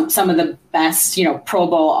 some of the best, Pro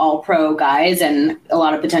Bowl, All-Pro guys, and a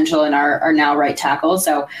lot of potential in our now right tackle.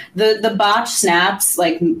 So the botched snaps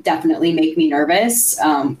definitely make me nervous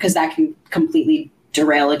because that can completely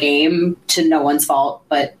derail a game to no one's fault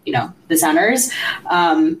but the centers.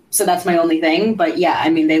 So that's my only thing. But yeah,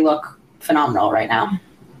 they look phenomenal right now.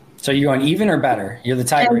 So you're going even or better? You're the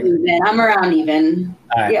tiebreaker. I'm around even.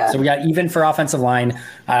 All right. Yeah. So we got even for offensive line.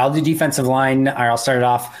 I'll do defensive line. All right, I'll start it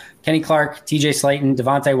off. Kenny Clark, TJ Slayton,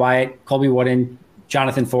 Devontae Wyatt, Colby Wooden,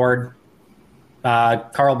 Jonathan Ford,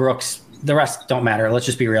 Carl Brooks. The rest don't matter. Let's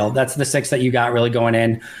just be real. That's the 6 that you got really going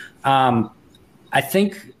in. I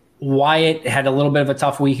think Wyatt had a little bit of a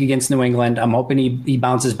tough week against New England. I'm hoping he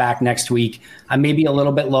bounces back next week. I'm maybe a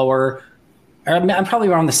little bit lower. I'm probably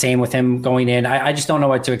around the same with him going in. I just don't know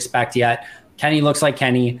what to expect yet. Kenny looks like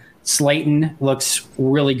Kenny. Slayton looks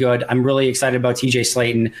really good. I'm really excited about TJ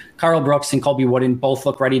Slayton. Carl Brooks and Colby Wooden both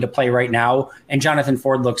look ready to play right now. And Jonathan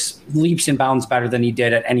Ford looks leaps and bounds better than he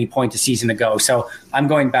did at any point a season ago. So I'm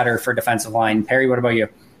going better for defensive line. Perry, what about you?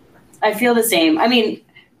 I feel the same.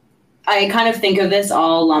 I kind of think of this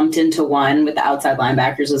all lumped into one with the outside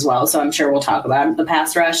linebackers as well. So I'm sure we'll talk about the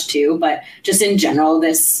pass rush too. But just in general,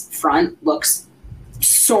 this front looks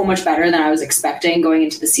so much better than I was expecting going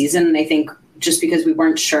into the season. And I think just because we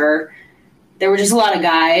weren't sure, there were just a lot of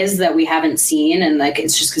guys that we haven't seen. And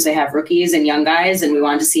it's just because they have rookies and young guys and we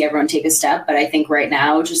wanted to see everyone take a step. But I think right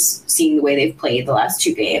now, just seeing the way they've played the last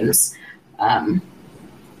 2 games,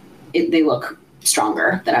 they look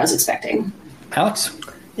stronger than I was expecting. Alex?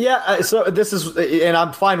 Yeah, so this is, and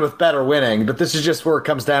I'm fine with better winning, but this is just where it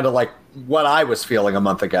comes down to what I was feeling a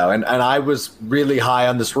month ago, and I was really high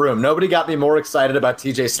on this room. Nobody got me more excited about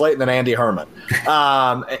TJ Slayton than Andy Herman.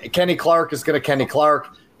 Kenny Clark is going to Kenny Clark,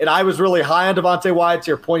 and I was really high on Devontae Wyatt.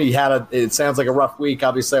 To your point, it sounds like a rough week.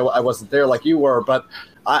 Obviously, I wasn't there like you were, but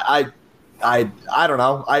I don't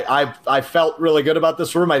know. I felt really good about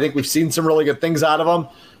this room. I think we've seen some really good things out of them.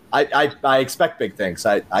 I expect big things.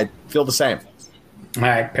 I feel the same. All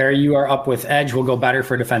right, Perry, you are up with edge. We'll go better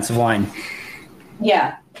for defensive line.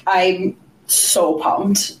 Yeah, I'm so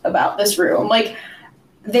pumped about this room.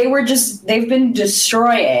 They've been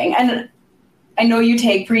destroying. And I know you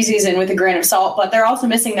take preseason with a grain of salt, but they're also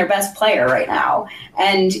missing their best player right now.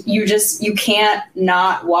 And you can't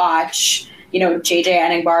not watch,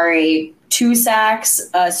 JJ Enagbare, 2 sacks,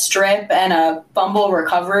 a strip, and a fumble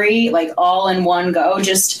recovery, all in one go.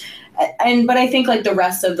 But I think the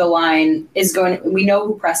rest of the line is we know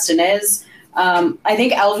who Preston is. I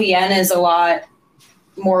think LVN is a lot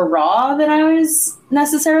more raw than I was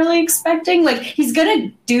necessarily expecting. He's going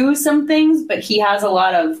to do some things, but he has a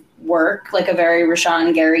lot of work, a very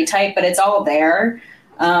Rashawn Gary type, but it's all there.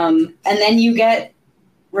 And then you get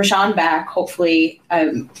Rashawn back, hopefully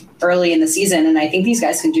early in the season. And I think these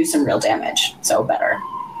guys can do some real damage. So better.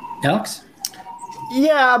 Alex?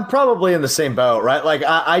 Yeah, I'm probably in the same boat, right? Like,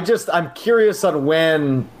 I'm curious on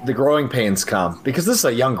when the growing pains come, because this is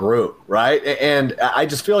a young group, right? And I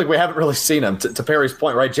just feel like we haven't really seen them. To Perry's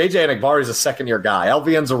point, right? JJ Enagbare is a second-year guy.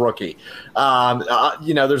 LVN's a rookie.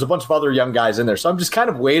 There's a bunch of other young guys in there. So I'm just kind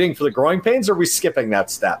of waiting for the growing pains, or are we skipping that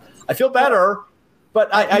step? I feel better, but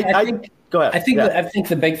I think go ahead. I think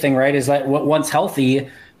the big thing, right, is that once healthy,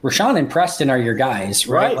 Rashawn and Preston are your guys,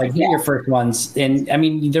 right? Like, they're your first ones. And I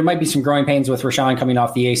mean, there might be some growing pains with Rashawn coming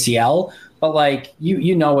off the ACL, but like,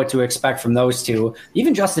 you know what to expect from those two.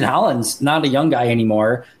 Even Justin Holland's not a young guy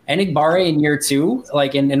anymore. Enagbare in year 2,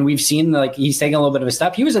 like, and we've seen, like, he's taking a little bit of a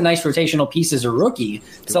step. He was a nice rotational piece as a rookie.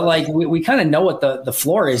 So like, we kind of know what the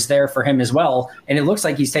floor is there for him as well. And it looks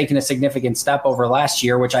like he's taken a significant step over last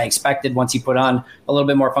year, which I expected once he put on a little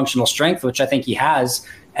bit more functional strength, which I think he has.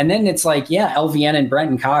 And then it's like, yeah, LVN and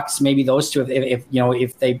Brenton Cox, maybe those two,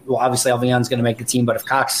 if they, well, obviously LVN's going to make the team, but if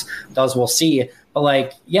Cox does, we'll see. But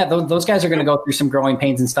like, yeah, those guys are going to go through some growing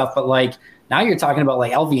pains and stuff. But like, now you're talking about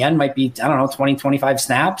like LVN might be, 20, 25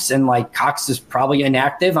 snaps, and like Cox is probably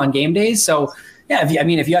inactive on game days. So yeah,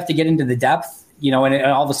 if you have to get into the depth, and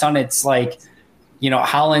all of a sudden it's like,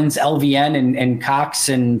 Hollins, LVN, and Cox,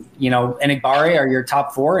 and Enagbare are your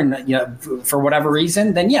top 4, and for whatever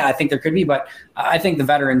reason, then yeah, I think there could be. But I think the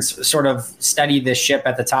veterans sort of steady this ship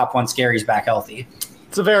at the top once Gary's back healthy.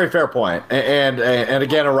 It's a very fair point, and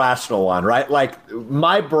again, a rational one, right? Like,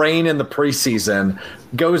 my brain in the preseason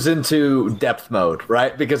goes into depth mode,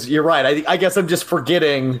 right? Because you're right. I guess I'm just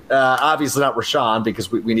forgetting, obviously not Rashawn,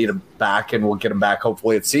 because we need him back, and we'll get him back.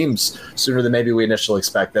 Hopefully, it seems sooner than maybe we initially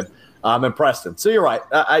expected. And Preston. So you're right.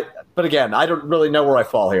 But again, I don't really know where I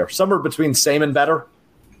fall here. Somewhere between same and better.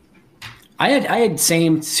 I had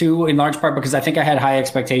same too, in large part because I think I had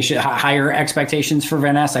higher expectations for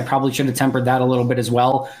Van Ness. I probably should have tempered that a little bit as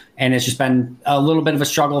well. And it's just been a little bit of a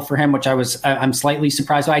struggle for him, which I'm slightly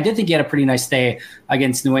surprised by. I did think he had a pretty nice day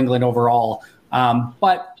against New England overall.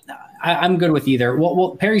 But I'm good with either.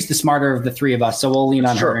 Well, Perry's the smarter of the three of us, so we'll lean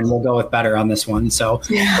on her and we'll go with better on this one. So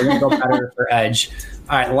we're going to go better for edge.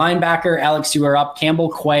 All right, linebacker, Alex, you are up. Campbell,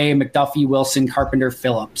 Quay, McDuffie, Wilson, Carpenter,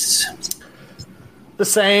 Phillips. The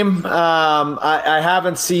same. I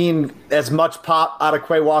haven't seen as much pop out of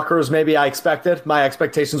Quay Walker as maybe I expected. My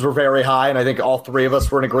expectations were very high, and I think all three of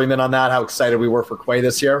us were in agreement on that, how excited we were for Quay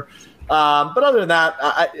this year. But other than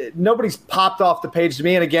that, nobody's popped off the page to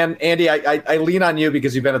me. And again, Andy, I lean on you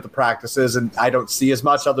because you've been at the practices, and I don't see as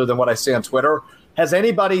much other than what I see on Twitter. Has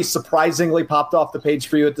anybody surprisingly popped off the page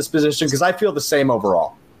for you at this position? Because I feel the same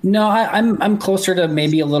overall. No, I'm closer to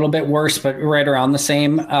maybe a little bit worse, but right around the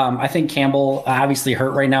same. I think Campbell obviously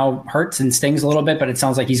hurts and stings a little bit, but it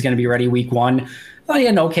sounds like he's going to be ready week 1. He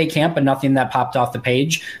had an okay camp, but nothing that popped off the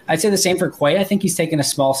page. I'd say the same for Quay. I think he's taken a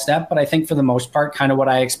small step, but I think for the most part, kind of what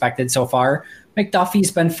I expected so far. McDuffie's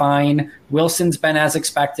been fine. Wilson's been as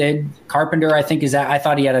expected. Carpenter, I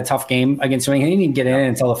thought he had a tough game against New England. He didn't get in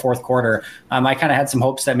until the fourth quarter. I kind of had some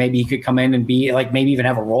hopes that maybe he could come in and be like, maybe even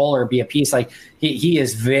have a role or be a piece. Like he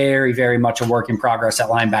is very, very much a work in progress at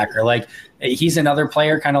linebacker. Like he's another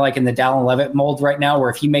player kind of like in the Dallin Levitt mold right now, where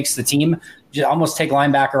if he makes the team, just almost take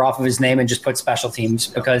linebacker off of his name and just put special teams,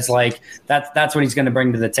 because like that's what he's going to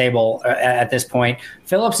bring to the table at this point.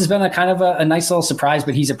 Phillips has been a kind of a nice little surprise,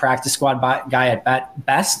 but he's a practice squad guy at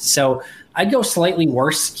best. So I'd go slightly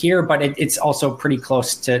worse here, but it's also pretty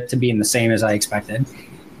close to being the same as I expected.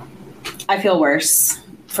 I feel worse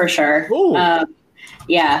for sure.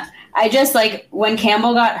 Yeah. I just like when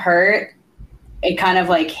Campbell got hurt, it kind of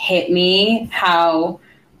like hit me how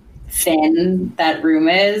thin that room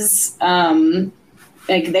is.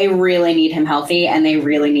 Like they really need him healthy, and they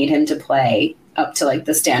really need him to play up to like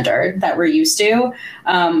the standard that we're used to.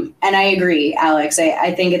 And I agree, Alex.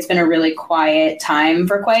 I think it's been a really quiet time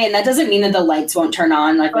for Quay, and that doesn't mean that the lights won't turn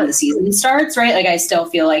on like when the season starts, right? Like I still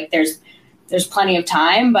feel like there's plenty of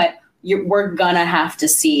time, but we're gonna have to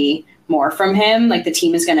see more from him. Like the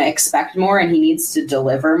team is going to expect more, and he needs to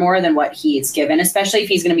deliver more than what he's given, especially if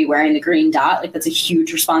he's going to be wearing the green dot. Like that's a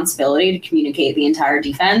huge responsibility to communicate the entire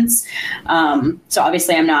defense. So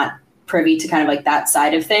obviously I'm not privy to kind of like that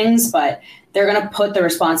side of things, but they're going to put the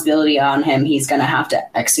responsibility on him. He's going to have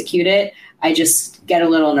to execute it. I just get a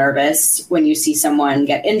little nervous when you see someone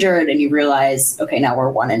get injured and you realize, okay, now we're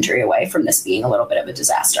one injury away from this being a little bit of a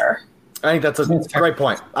disaster. I think that's a great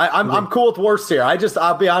point. I'm cool with worse here.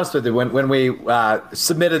 I'll be honest with you. When we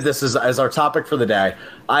submitted this as our topic for the day,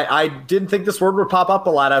 I didn't think this word would pop up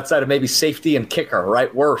a lot outside of maybe safety and kicker,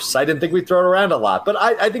 right? Worse. I didn't think we'd throw it around a lot, but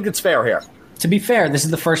I think it's fair here. to be fair, this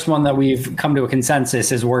is the first one that we've come to a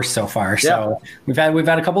consensus is worse so far. So we've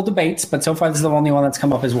had a couple debates, but so far this is the only one that's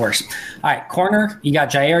come up as worse. All right, corner, you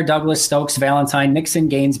got Jair, Douglas, Stokes, Valentine, Nixon,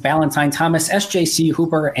 Gaines, Ballantyne, Thomas, SJC,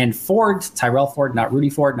 Hooper, and Ford. Tyrell Ford, not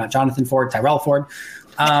Rudy Ford, not Jonathan Ford, Tyrell Ford.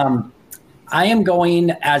 I am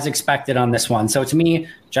going as expected on this one. So to me,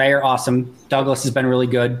 Jair, awesome. Douglas has been really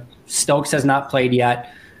good. Stokes has not played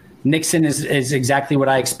yet. Nixon is exactly what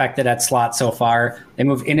I expected at slot so far. They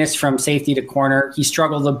moved Innis from safety to corner. He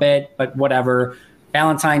struggled a bit, but whatever.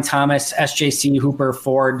 Valentine, Thomas, SJC, Hooper,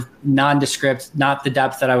 Ford, nondescript, not the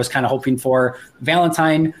depth that I was kind of hoping for.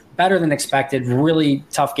 Valentine, better than expected. Really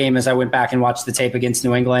tough game as I went back and watched the tape against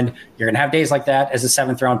New England. You're going to have days like that as a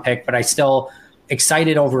 7th-round pick, but I still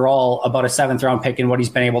excited overall about a 7th-round pick and what he's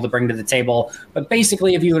been able to bring to the table. But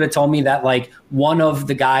basically, if you would have told me that like one of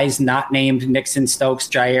the guys not named Nixon, Stokes,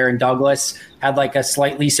 Jair, and Douglas had like a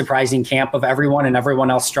slightly surprising camp of everyone and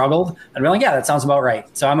everyone else struggled, I'd be like, yeah, that sounds about right.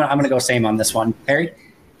 So I'm gonna go same on this one. Perry?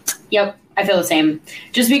 Yep, I feel the same.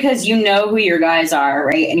 Just because you know who your guys are,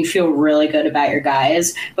 right? And you feel really good about your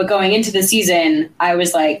guys. But going into the season, I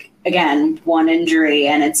was like, again, one injury,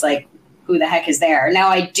 and it's like, who the heck is there? Now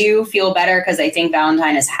I do feel better because I think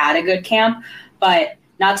Valentine has had a good camp, but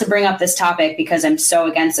not to bring up this topic because I'm so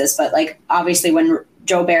against this, but like obviously when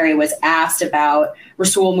Joe Barry was asked about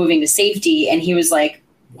Rasul moving to safety and he was like,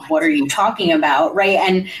 what are you talking about? Right.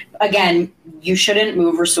 And again, you shouldn't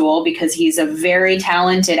move Rasul because he's a very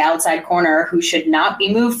talented outside corner who should not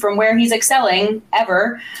be moved from where he's excelling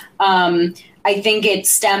ever. I think it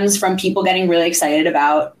stems from people getting really excited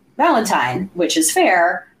about Valentine, which is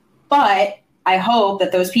fair. But I hope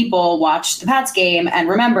that those people watch the Pats game and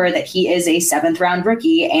remember that he is a 7th-round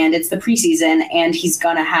rookie and it's the preseason and he's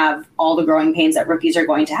going to have all the growing pains that rookies are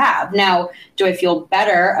going to have. Now, do I feel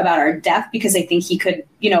better about our depth because I think he could,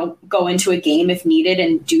 go into a game if needed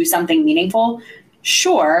and do something meaningful?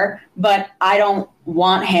 Sure, but I don't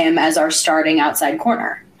want him as our starting outside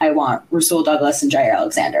corner. I want Rasul Douglas and Jair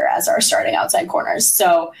Alexander as our starting outside corners.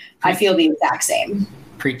 So I feel the exact same.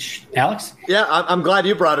 Preach. Alex? Yeah, I'm glad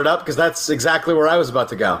you brought it up because that's exactly where I was about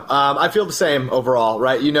to go. I feel the same overall,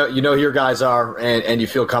 right? You know who your guys are and you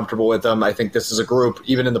feel comfortable with them. I think this is a group,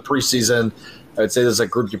 even in the preseason, I would say this is a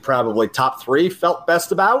group you probably top 3 felt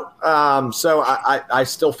best about. So I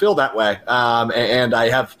still feel that way. And I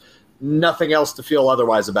have nothing else to feel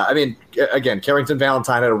otherwise about. I mean, again, Carrington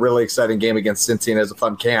Valentine had a really exciting game against Cincy and has a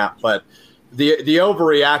fun camp, but the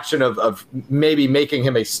overreaction of maybe making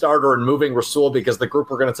him a starter and moving Rasul because the group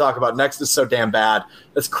we're going to talk about next is so damn bad.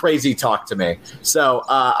 That's crazy talk to me. So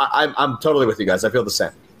I'm totally with you guys. I feel the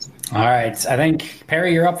same. All right. I think,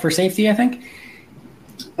 Perry, you're up for safety, I think.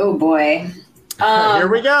 Oh, boy.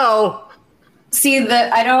 Here we go. See,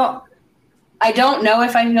 I don't know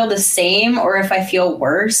if I feel the same or if I feel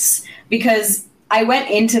worse because I went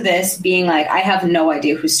into this being like, I have no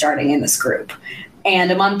idea who's starting in this group.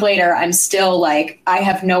 And a month later, I'm still like, I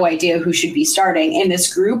have no idea who should be starting in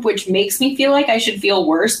this group, which makes me feel like I should feel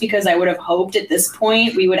worse because I would have hoped at this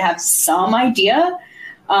point we would have some idea.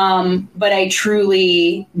 But I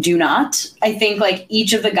truly do not. I think like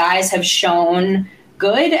each of the guys have shown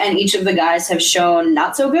good and each of the guys have shown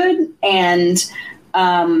not so good. And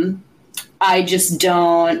I just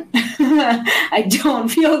don't I don't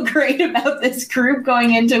feel great about this group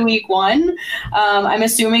going into week 1. I'm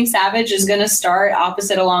assuming Savage is going to start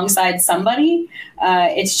opposite alongside somebody.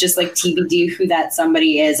 It's just like TBD who that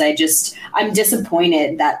somebody is. I'm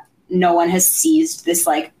disappointed that no one has seized this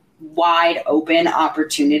like wide open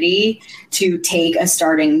opportunity to take a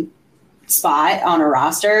starting spot on a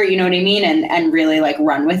roster, you know what I mean? And really like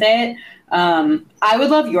run with it. I would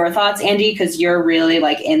love your thoughts, Andy, because you're really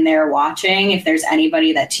like in there watching. If there's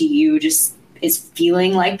anybody that to you just is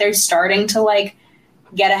feeling like they're starting to like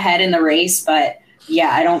get ahead in the race, but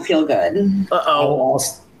yeah, I don't feel good. Uh-oh.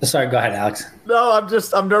 Sorry, go ahead, Alex. No,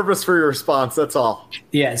 I'm nervous for your response. That's all.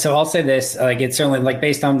 Yeah, so I'll say this: like, it's certainly like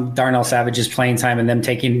based on Darnell Savage's playing time and them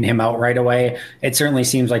taking him out right away, it certainly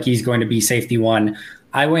seems like he's going to be safety 1.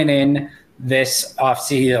 I went in this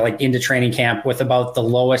offseason, like into training camp, with about the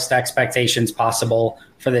lowest expectations possible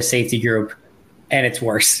for the safety group, and it's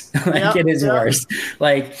worse. It is worse.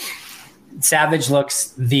 Like Savage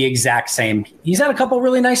looks the exact same. He's had a couple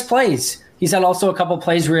really nice plays. He's had also a couple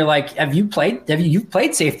plays where you're like, you've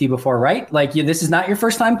played safety before, right? Like this is not your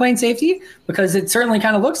first time playing safety, because it certainly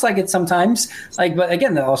kind of looks like it sometimes. Like, but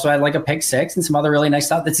again, they also had like a pick 6 and some other really nice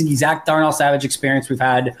stuff. That's the exact Darnell Savage experience we've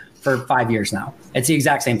had for 5 years now. It's the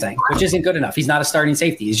exact same thing, which isn't good enough. He's not a starting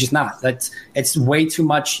safety. He's just not. It's way too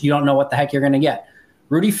much. You don't know what the heck you're going to get.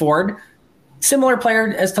 Rudy Ford, similar player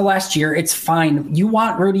as to last year. It's fine. You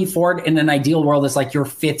want Rudy Ford in an ideal world as like your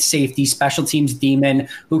fifth safety special teams demon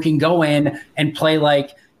who can go in and play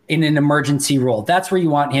like in an emergency role. That's where you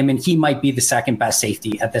want him, and he might be the second best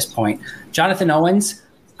safety at this point. Jonathan Owens,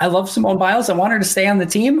 I love Simone Biles. I want her to stay on the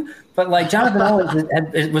team, but like Jonathan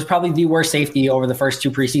Owens was probably the worst safety over the first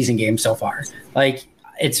 2 preseason games so far. Like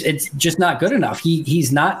it's just not good enough.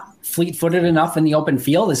 He's not fleet-footed enough in the open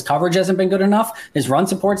field. His coverage hasn't been good enough. His run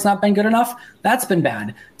support's not been good enough. That's been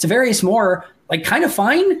bad. Tavarius Moore, like kind of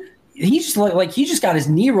fine. He just got his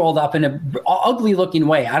knee rolled up in an ugly looking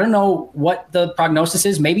way. I don't know what the prognosis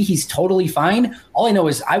is. Maybe he's totally fine. All I know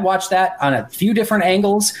is I watched that on a few different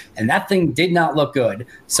angles, and that thing did not look good.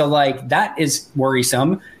 So like that is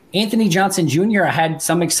worrisome. Anthony Johnson Jr., I had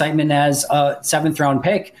some excitement as a 7th round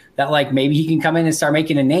pick that like maybe he can come in and start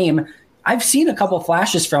making a name. I've seen a couple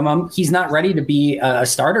flashes from him. He's not ready to be a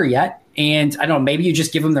starter yet. And I don't know, maybe you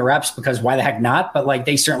just give him the reps because why the heck not? But like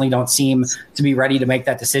they certainly don't seem to be ready to make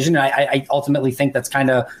that decision. And I ultimately think that's kind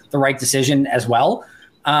of the right decision as well.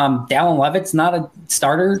 Dallin Levitt's not a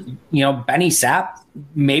starter. Benny Sapp,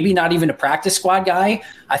 maybe not even a practice squad guy.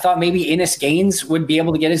 I thought maybe Innis Gaines would be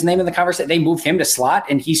able to get his name in the conversation. They moved him to slot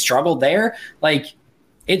and he struggled there. Like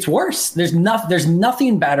it's worse. There's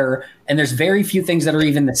nothing better, and there's very few things that are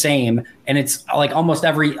even the same. And it's like almost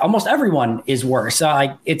everyone is worse.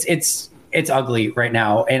 It's ugly right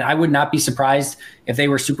now, and I would not be surprised if they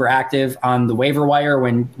were super active on the waiver wire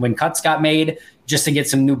when cuts got made just to get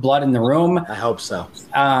some new blood in the room. I hope so.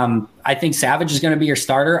 I think Savage is going to be your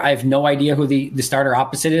starter. I have no idea who the starter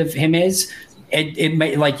opposite of him is. It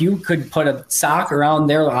may, like you could put a sock around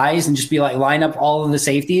their eyes and just be like line up all of the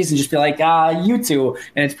safeties and just be like, you two,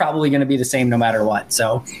 and it's probably going to be the same no matter what.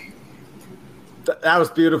 So that was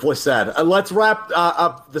beautifully said. Let's wrap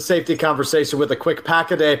up the safety conversation with a quick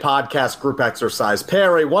Pack-A-Day podcast group exercise.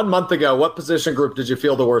 Perry, 1 month ago, what position group did you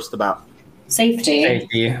feel the worst about? Safety.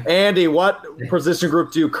 Andy, what position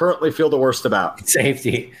group do you currently feel the worst about?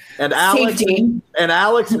 Safety. And Alex, Safety. And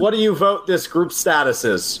Alex, what do you vote this group status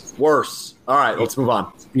is? Worse. All right, let's move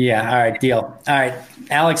on. Yeah, all right, deal. All right,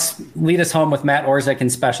 Alex, lead us home with Matt Orzik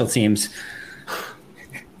and special teams.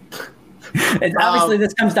 Obviously,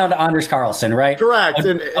 this comes down to Anders Carlson, right? Correct.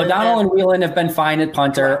 O'Donnell and Whelan have been fine at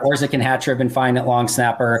punter. Orzik and Hatcher have been fine at long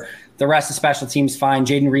snapper. The rest of special teams fine.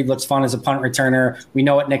 Jaden Reed looks fun as a punt returner. We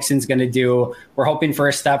know what Nixon's going to do. We're hoping for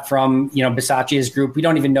a step from Bisaccia's group. We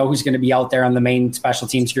don't even know who's going to be out there on the main special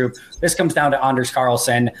teams group. This comes down to Anders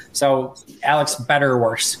Carlson. So, Alex, better or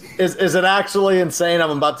worse? Is it actually insane?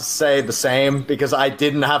 I'm about to say the same because I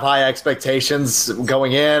didn't have high expectations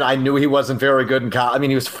going in. I knew he wasn't very good in college. I mean,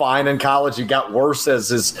 he was fine in college. He got worse as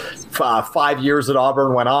his 5 years at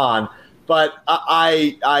Auburn went on. But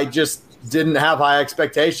I just didn't have high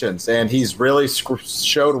expectations, and he's really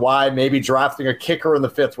showed why maybe drafting a kicker in the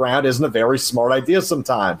 5th round isn't a very smart idea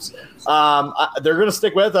sometimes. They're going to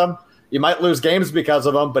stick with him. You might lose games because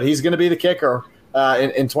of him, but he's going to be the kicker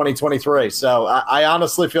in 2023. So I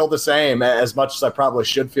honestly feel the same, as much as I probably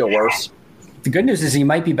should feel worse. The good news is he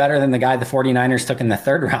might be better than the guy the 49ers took in the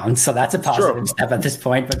 3rd round, so that's a positive step at this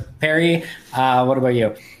point. But Perry, what about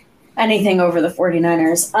you? Anything over the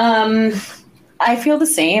 49ers. I feel the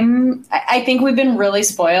same. I think we've been really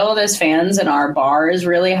spoiled as fans, and our bar is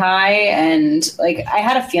really high. And I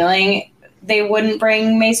had a feeling they wouldn't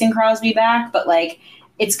bring Mason Crosby back, but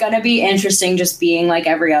it's going to be interesting just being like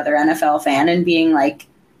every other NFL fan and being kind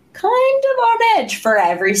of on edge for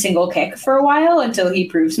every single kick for a while until he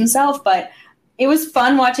proves himself. But it was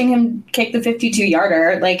fun watching him kick the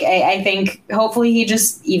 52-yarder. I think hopefully he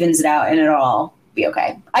just evens it out and it'll all be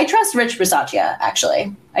okay. I trust Rich Bisaccia,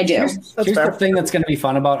 actually. I do. Here's the thing that's going to be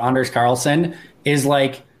fun about Anders Carlson is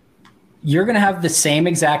you're going to have the same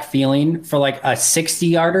exact feeling for a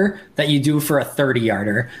 60-yarder that you do for a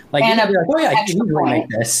 30-yarder. And he could easily make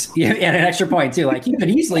this. Yeah, and an extra point too. He could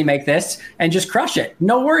easily make this and just crush it.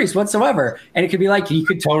 No worries whatsoever. And it could be you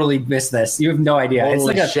could totally miss this. You have no idea.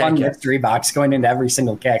 Holy it's a fun mystery box going into every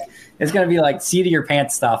single kick. It's going to be seat of your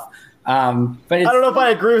pants stuff. But I don't know if I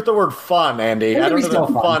agree with the word fun, Andy. I don't know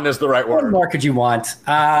if fun is the right word. What more could you want?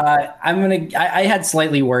 I had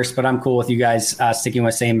slightly worse, but I'm cool with you guys sticking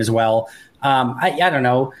with same as well. I don't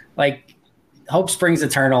know. Hope springs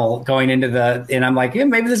eternal going into and I'm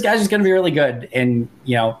maybe this guy's just going to be really good. And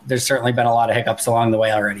there's certainly been a lot of hiccups along the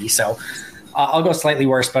way already. So I'll go slightly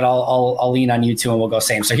worse, but I'll lean on you two and we'll go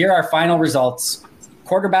same. So here are our final results: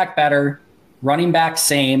 quarterback better, running back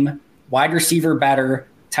same, wide receiver better,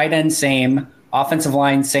 tight end same, offensive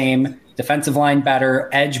line same, defensive line better,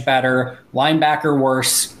 edge better, linebacker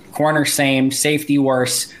worse, corner same, safety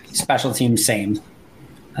worse, special teams same.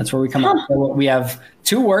 That's where we come up. So we have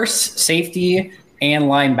two worse, safety and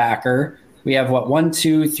linebacker. We have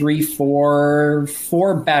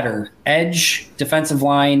four better: edge, defensive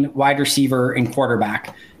line, wide receiver, and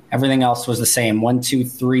quarterback. Everything else was the same. 1, 2,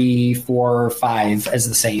 3, 4, 5 as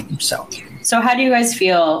the same. So how do you guys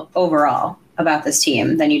feel overall about this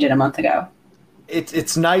team than you did a month ago?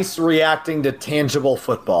 It's nice reacting to tangible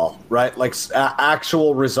football, right? Like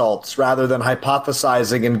actual results rather than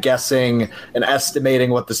hypothesizing and guessing and estimating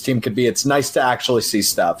what this team could be. It's nice to actually see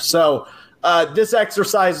stuff. So this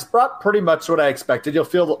exercise brought pretty much what I expected. You'll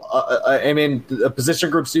feel, the position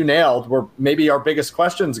groups you nailed were maybe our biggest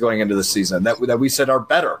questions going into the season that we said are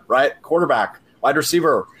better, right? Quarterback, wide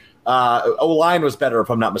receiver, O-line was better if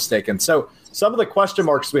I'm not mistaken. So some of the question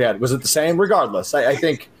marks we had, was it the same? Regardless, I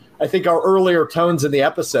think our earlier tones in the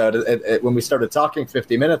episode when we started talking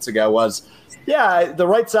 50 minutes ago was, the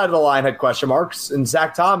right side of the line had question marks, and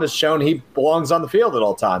Zach Tom has shown he belongs on the field at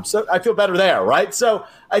all times. So I feel better there, right? So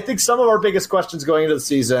I think some of our biggest questions going into the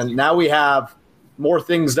season, now we have more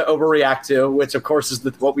things to overreact to, which of course is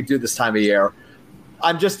what we do this time of year.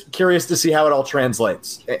 I'm just curious to see how it all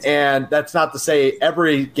translates. And that's not to say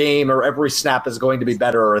every game or every snap is going to be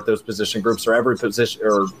better at those position groups, or every position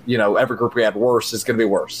or, every group we had worse is going to be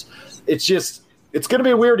worse. It's going to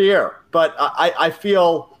be a weird year, but I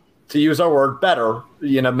feel, to use our word, better,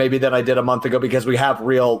 maybe than I did a month ago, because we have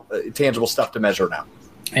real tangible stuff to measure now.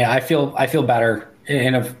 Yeah, I feel better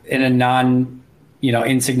in a non,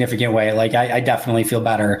 insignificant way. Like I definitely feel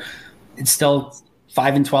better. It's still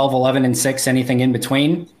 5-12, 11-6, anything in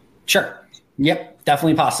between. Sure. Yep.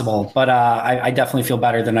 Definitely possible. But I definitely feel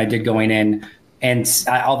better than I did going in. And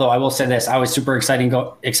although I will say this, I was super excited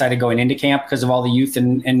going into camp because of all the youth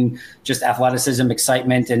and just athleticism,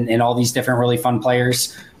 excitement, and all these different really fun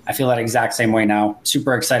players. I feel that exact same way now.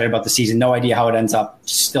 Super excited about the season. No idea how it ends up.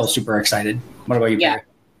 Still super excited. What about you, Yeah, Perry?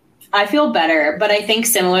 I feel better, but I think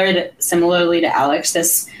similarly to Alex,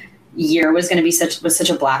 this year was going to be such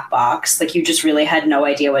a black box. Like, you just really had no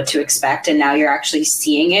idea what to expect, and now you're actually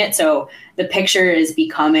seeing it. So the picture is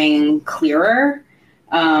becoming clearer.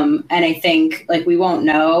 And I think we won't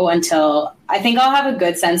know until I think I'll have a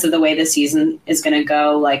good sense of the way the season is going to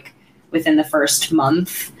go, within the first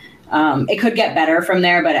month. It could get better from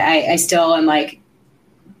there, but I still am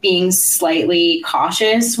being slightly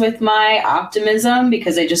cautious with my optimism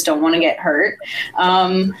because I just don't want to get hurt.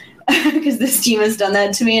 Because this team has done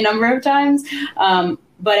that to me a number of times.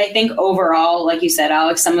 But I think overall, like you said,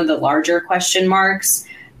 Alex, some of the larger question marks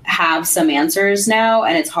have some answers now,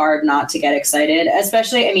 and it's hard not to get excited.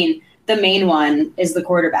 Especially, the main one is the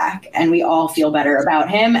quarterback, and we all feel better about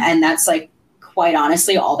him. And that's quite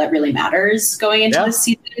honestly, all that really matters going into this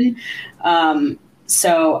season.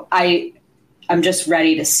 So I'm just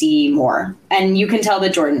ready to see more. And you can tell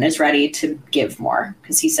that Jordan is ready to give more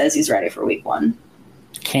because he says he's ready for week 1.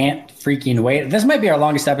 Can't freaking wait. This might be our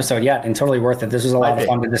longest episode yet, and totally worth it. This was a lot of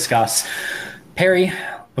fun to discuss. Perry,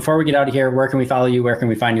 before we get out of here, where can we follow you? Where can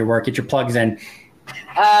we find your work? Get your plugs in.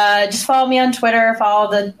 Just follow me on Twitter. Follow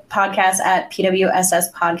the podcast at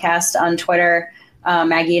PWSS Podcast on Twitter.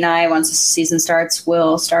 Maggie and I, once the season starts,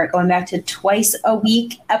 will start going back to twice a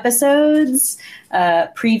week episodes,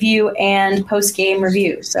 preview and post-game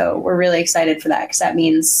review. So we're really excited for that because that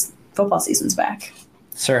means football season's back.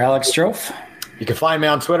 Sir Alex Strofe. You can find me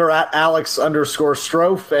on Twitter at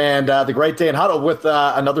Alex_Strofe, and the Great Day in Huddle with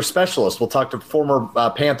another specialist. We'll talk to former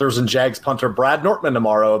Panthers and Jags punter Brad Nortman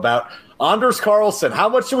tomorrow about Anders Carlson. How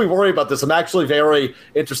much should we worry about this? I'm actually very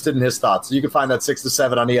interested in his thoughts. So you can find that 6 to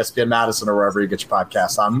 7 on ESPN Madison or wherever you get your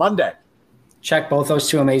podcasts on Monday. Check both those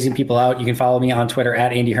two amazing people out. You can follow me on Twitter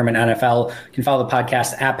at Andy Herman NFL. You can follow the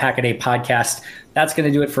podcast at Pack-A-Day Podcast. That's going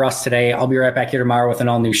to do it for us today. I'll be right back here tomorrow with an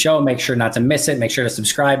all-new show. Make sure not to miss it. Make sure to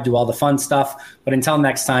subscribe, do all the fun stuff. But until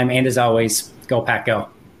next time, and as always, go Pack Go.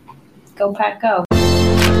 Go Pack Go.